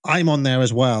 I'm on there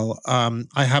as well.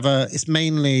 I have it's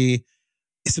mainly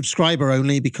subscriber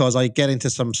only, because I get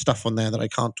into some stuff on there that I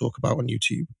can't talk about on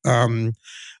YouTube.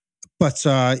 But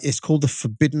it's called The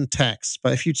Forbidden Text.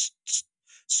 But if you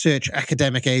search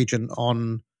Academic Agent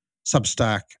on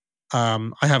Substack, I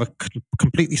have a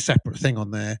completely separate thing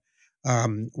on there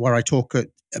where I talk a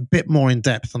bit more in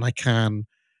depth than I can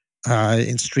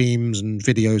in streams and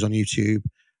videos on YouTube.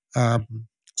 At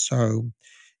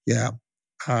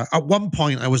one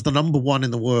point I was the number one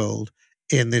in the world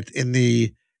in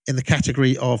the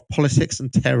category of politics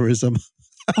and terrorism.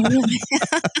 Oh, really?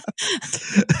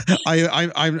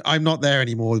 I'm not there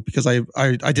anymore, because I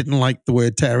didn't like the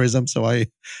word terrorism, so I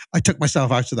took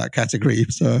myself out of that category.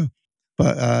 So,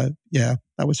 but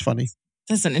that was funny.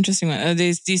 That's an interesting one. Are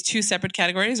these two separate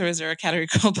categories, or is there a category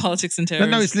called politics and terrorism?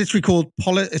 No, it's literally called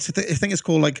I think it's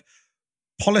called like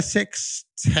politics,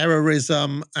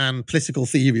 terrorism, and political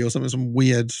theory, or some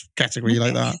weird category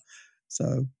like that.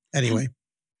 So anyway.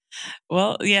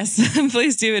 Well, yes,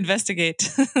 please do investigate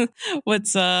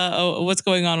what's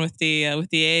going on with the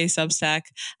AA Substack.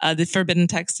 The Forbidden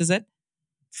Text, is it?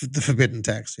 The Forbidden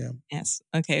Text, yeah. Yes.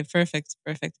 Okay. Perfect.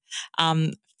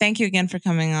 Thank you again for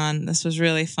coming on. This was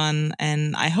really fun,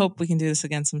 and I hope we can do this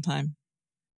again sometime.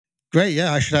 Great.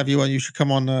 Yeah, I should have you on. You should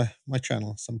come on my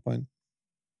channel at some point.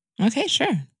 Okay,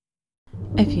 sure.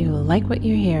 If you like what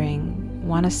you're hearing,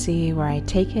 want to see where I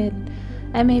take it,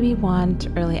 and maybe want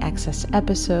early access to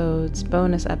episodes,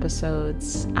 bonus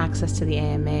episodes, access to the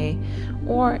AMA,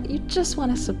 or you just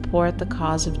want to support the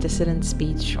cause of dissident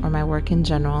speech or my work in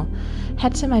general,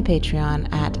 head to my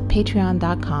Patreon at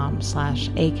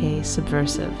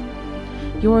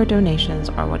patreon.com/AKSubversive. Your donations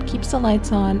are what keeps the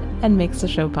lights on and makes the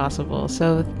show possible,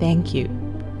 so thank you.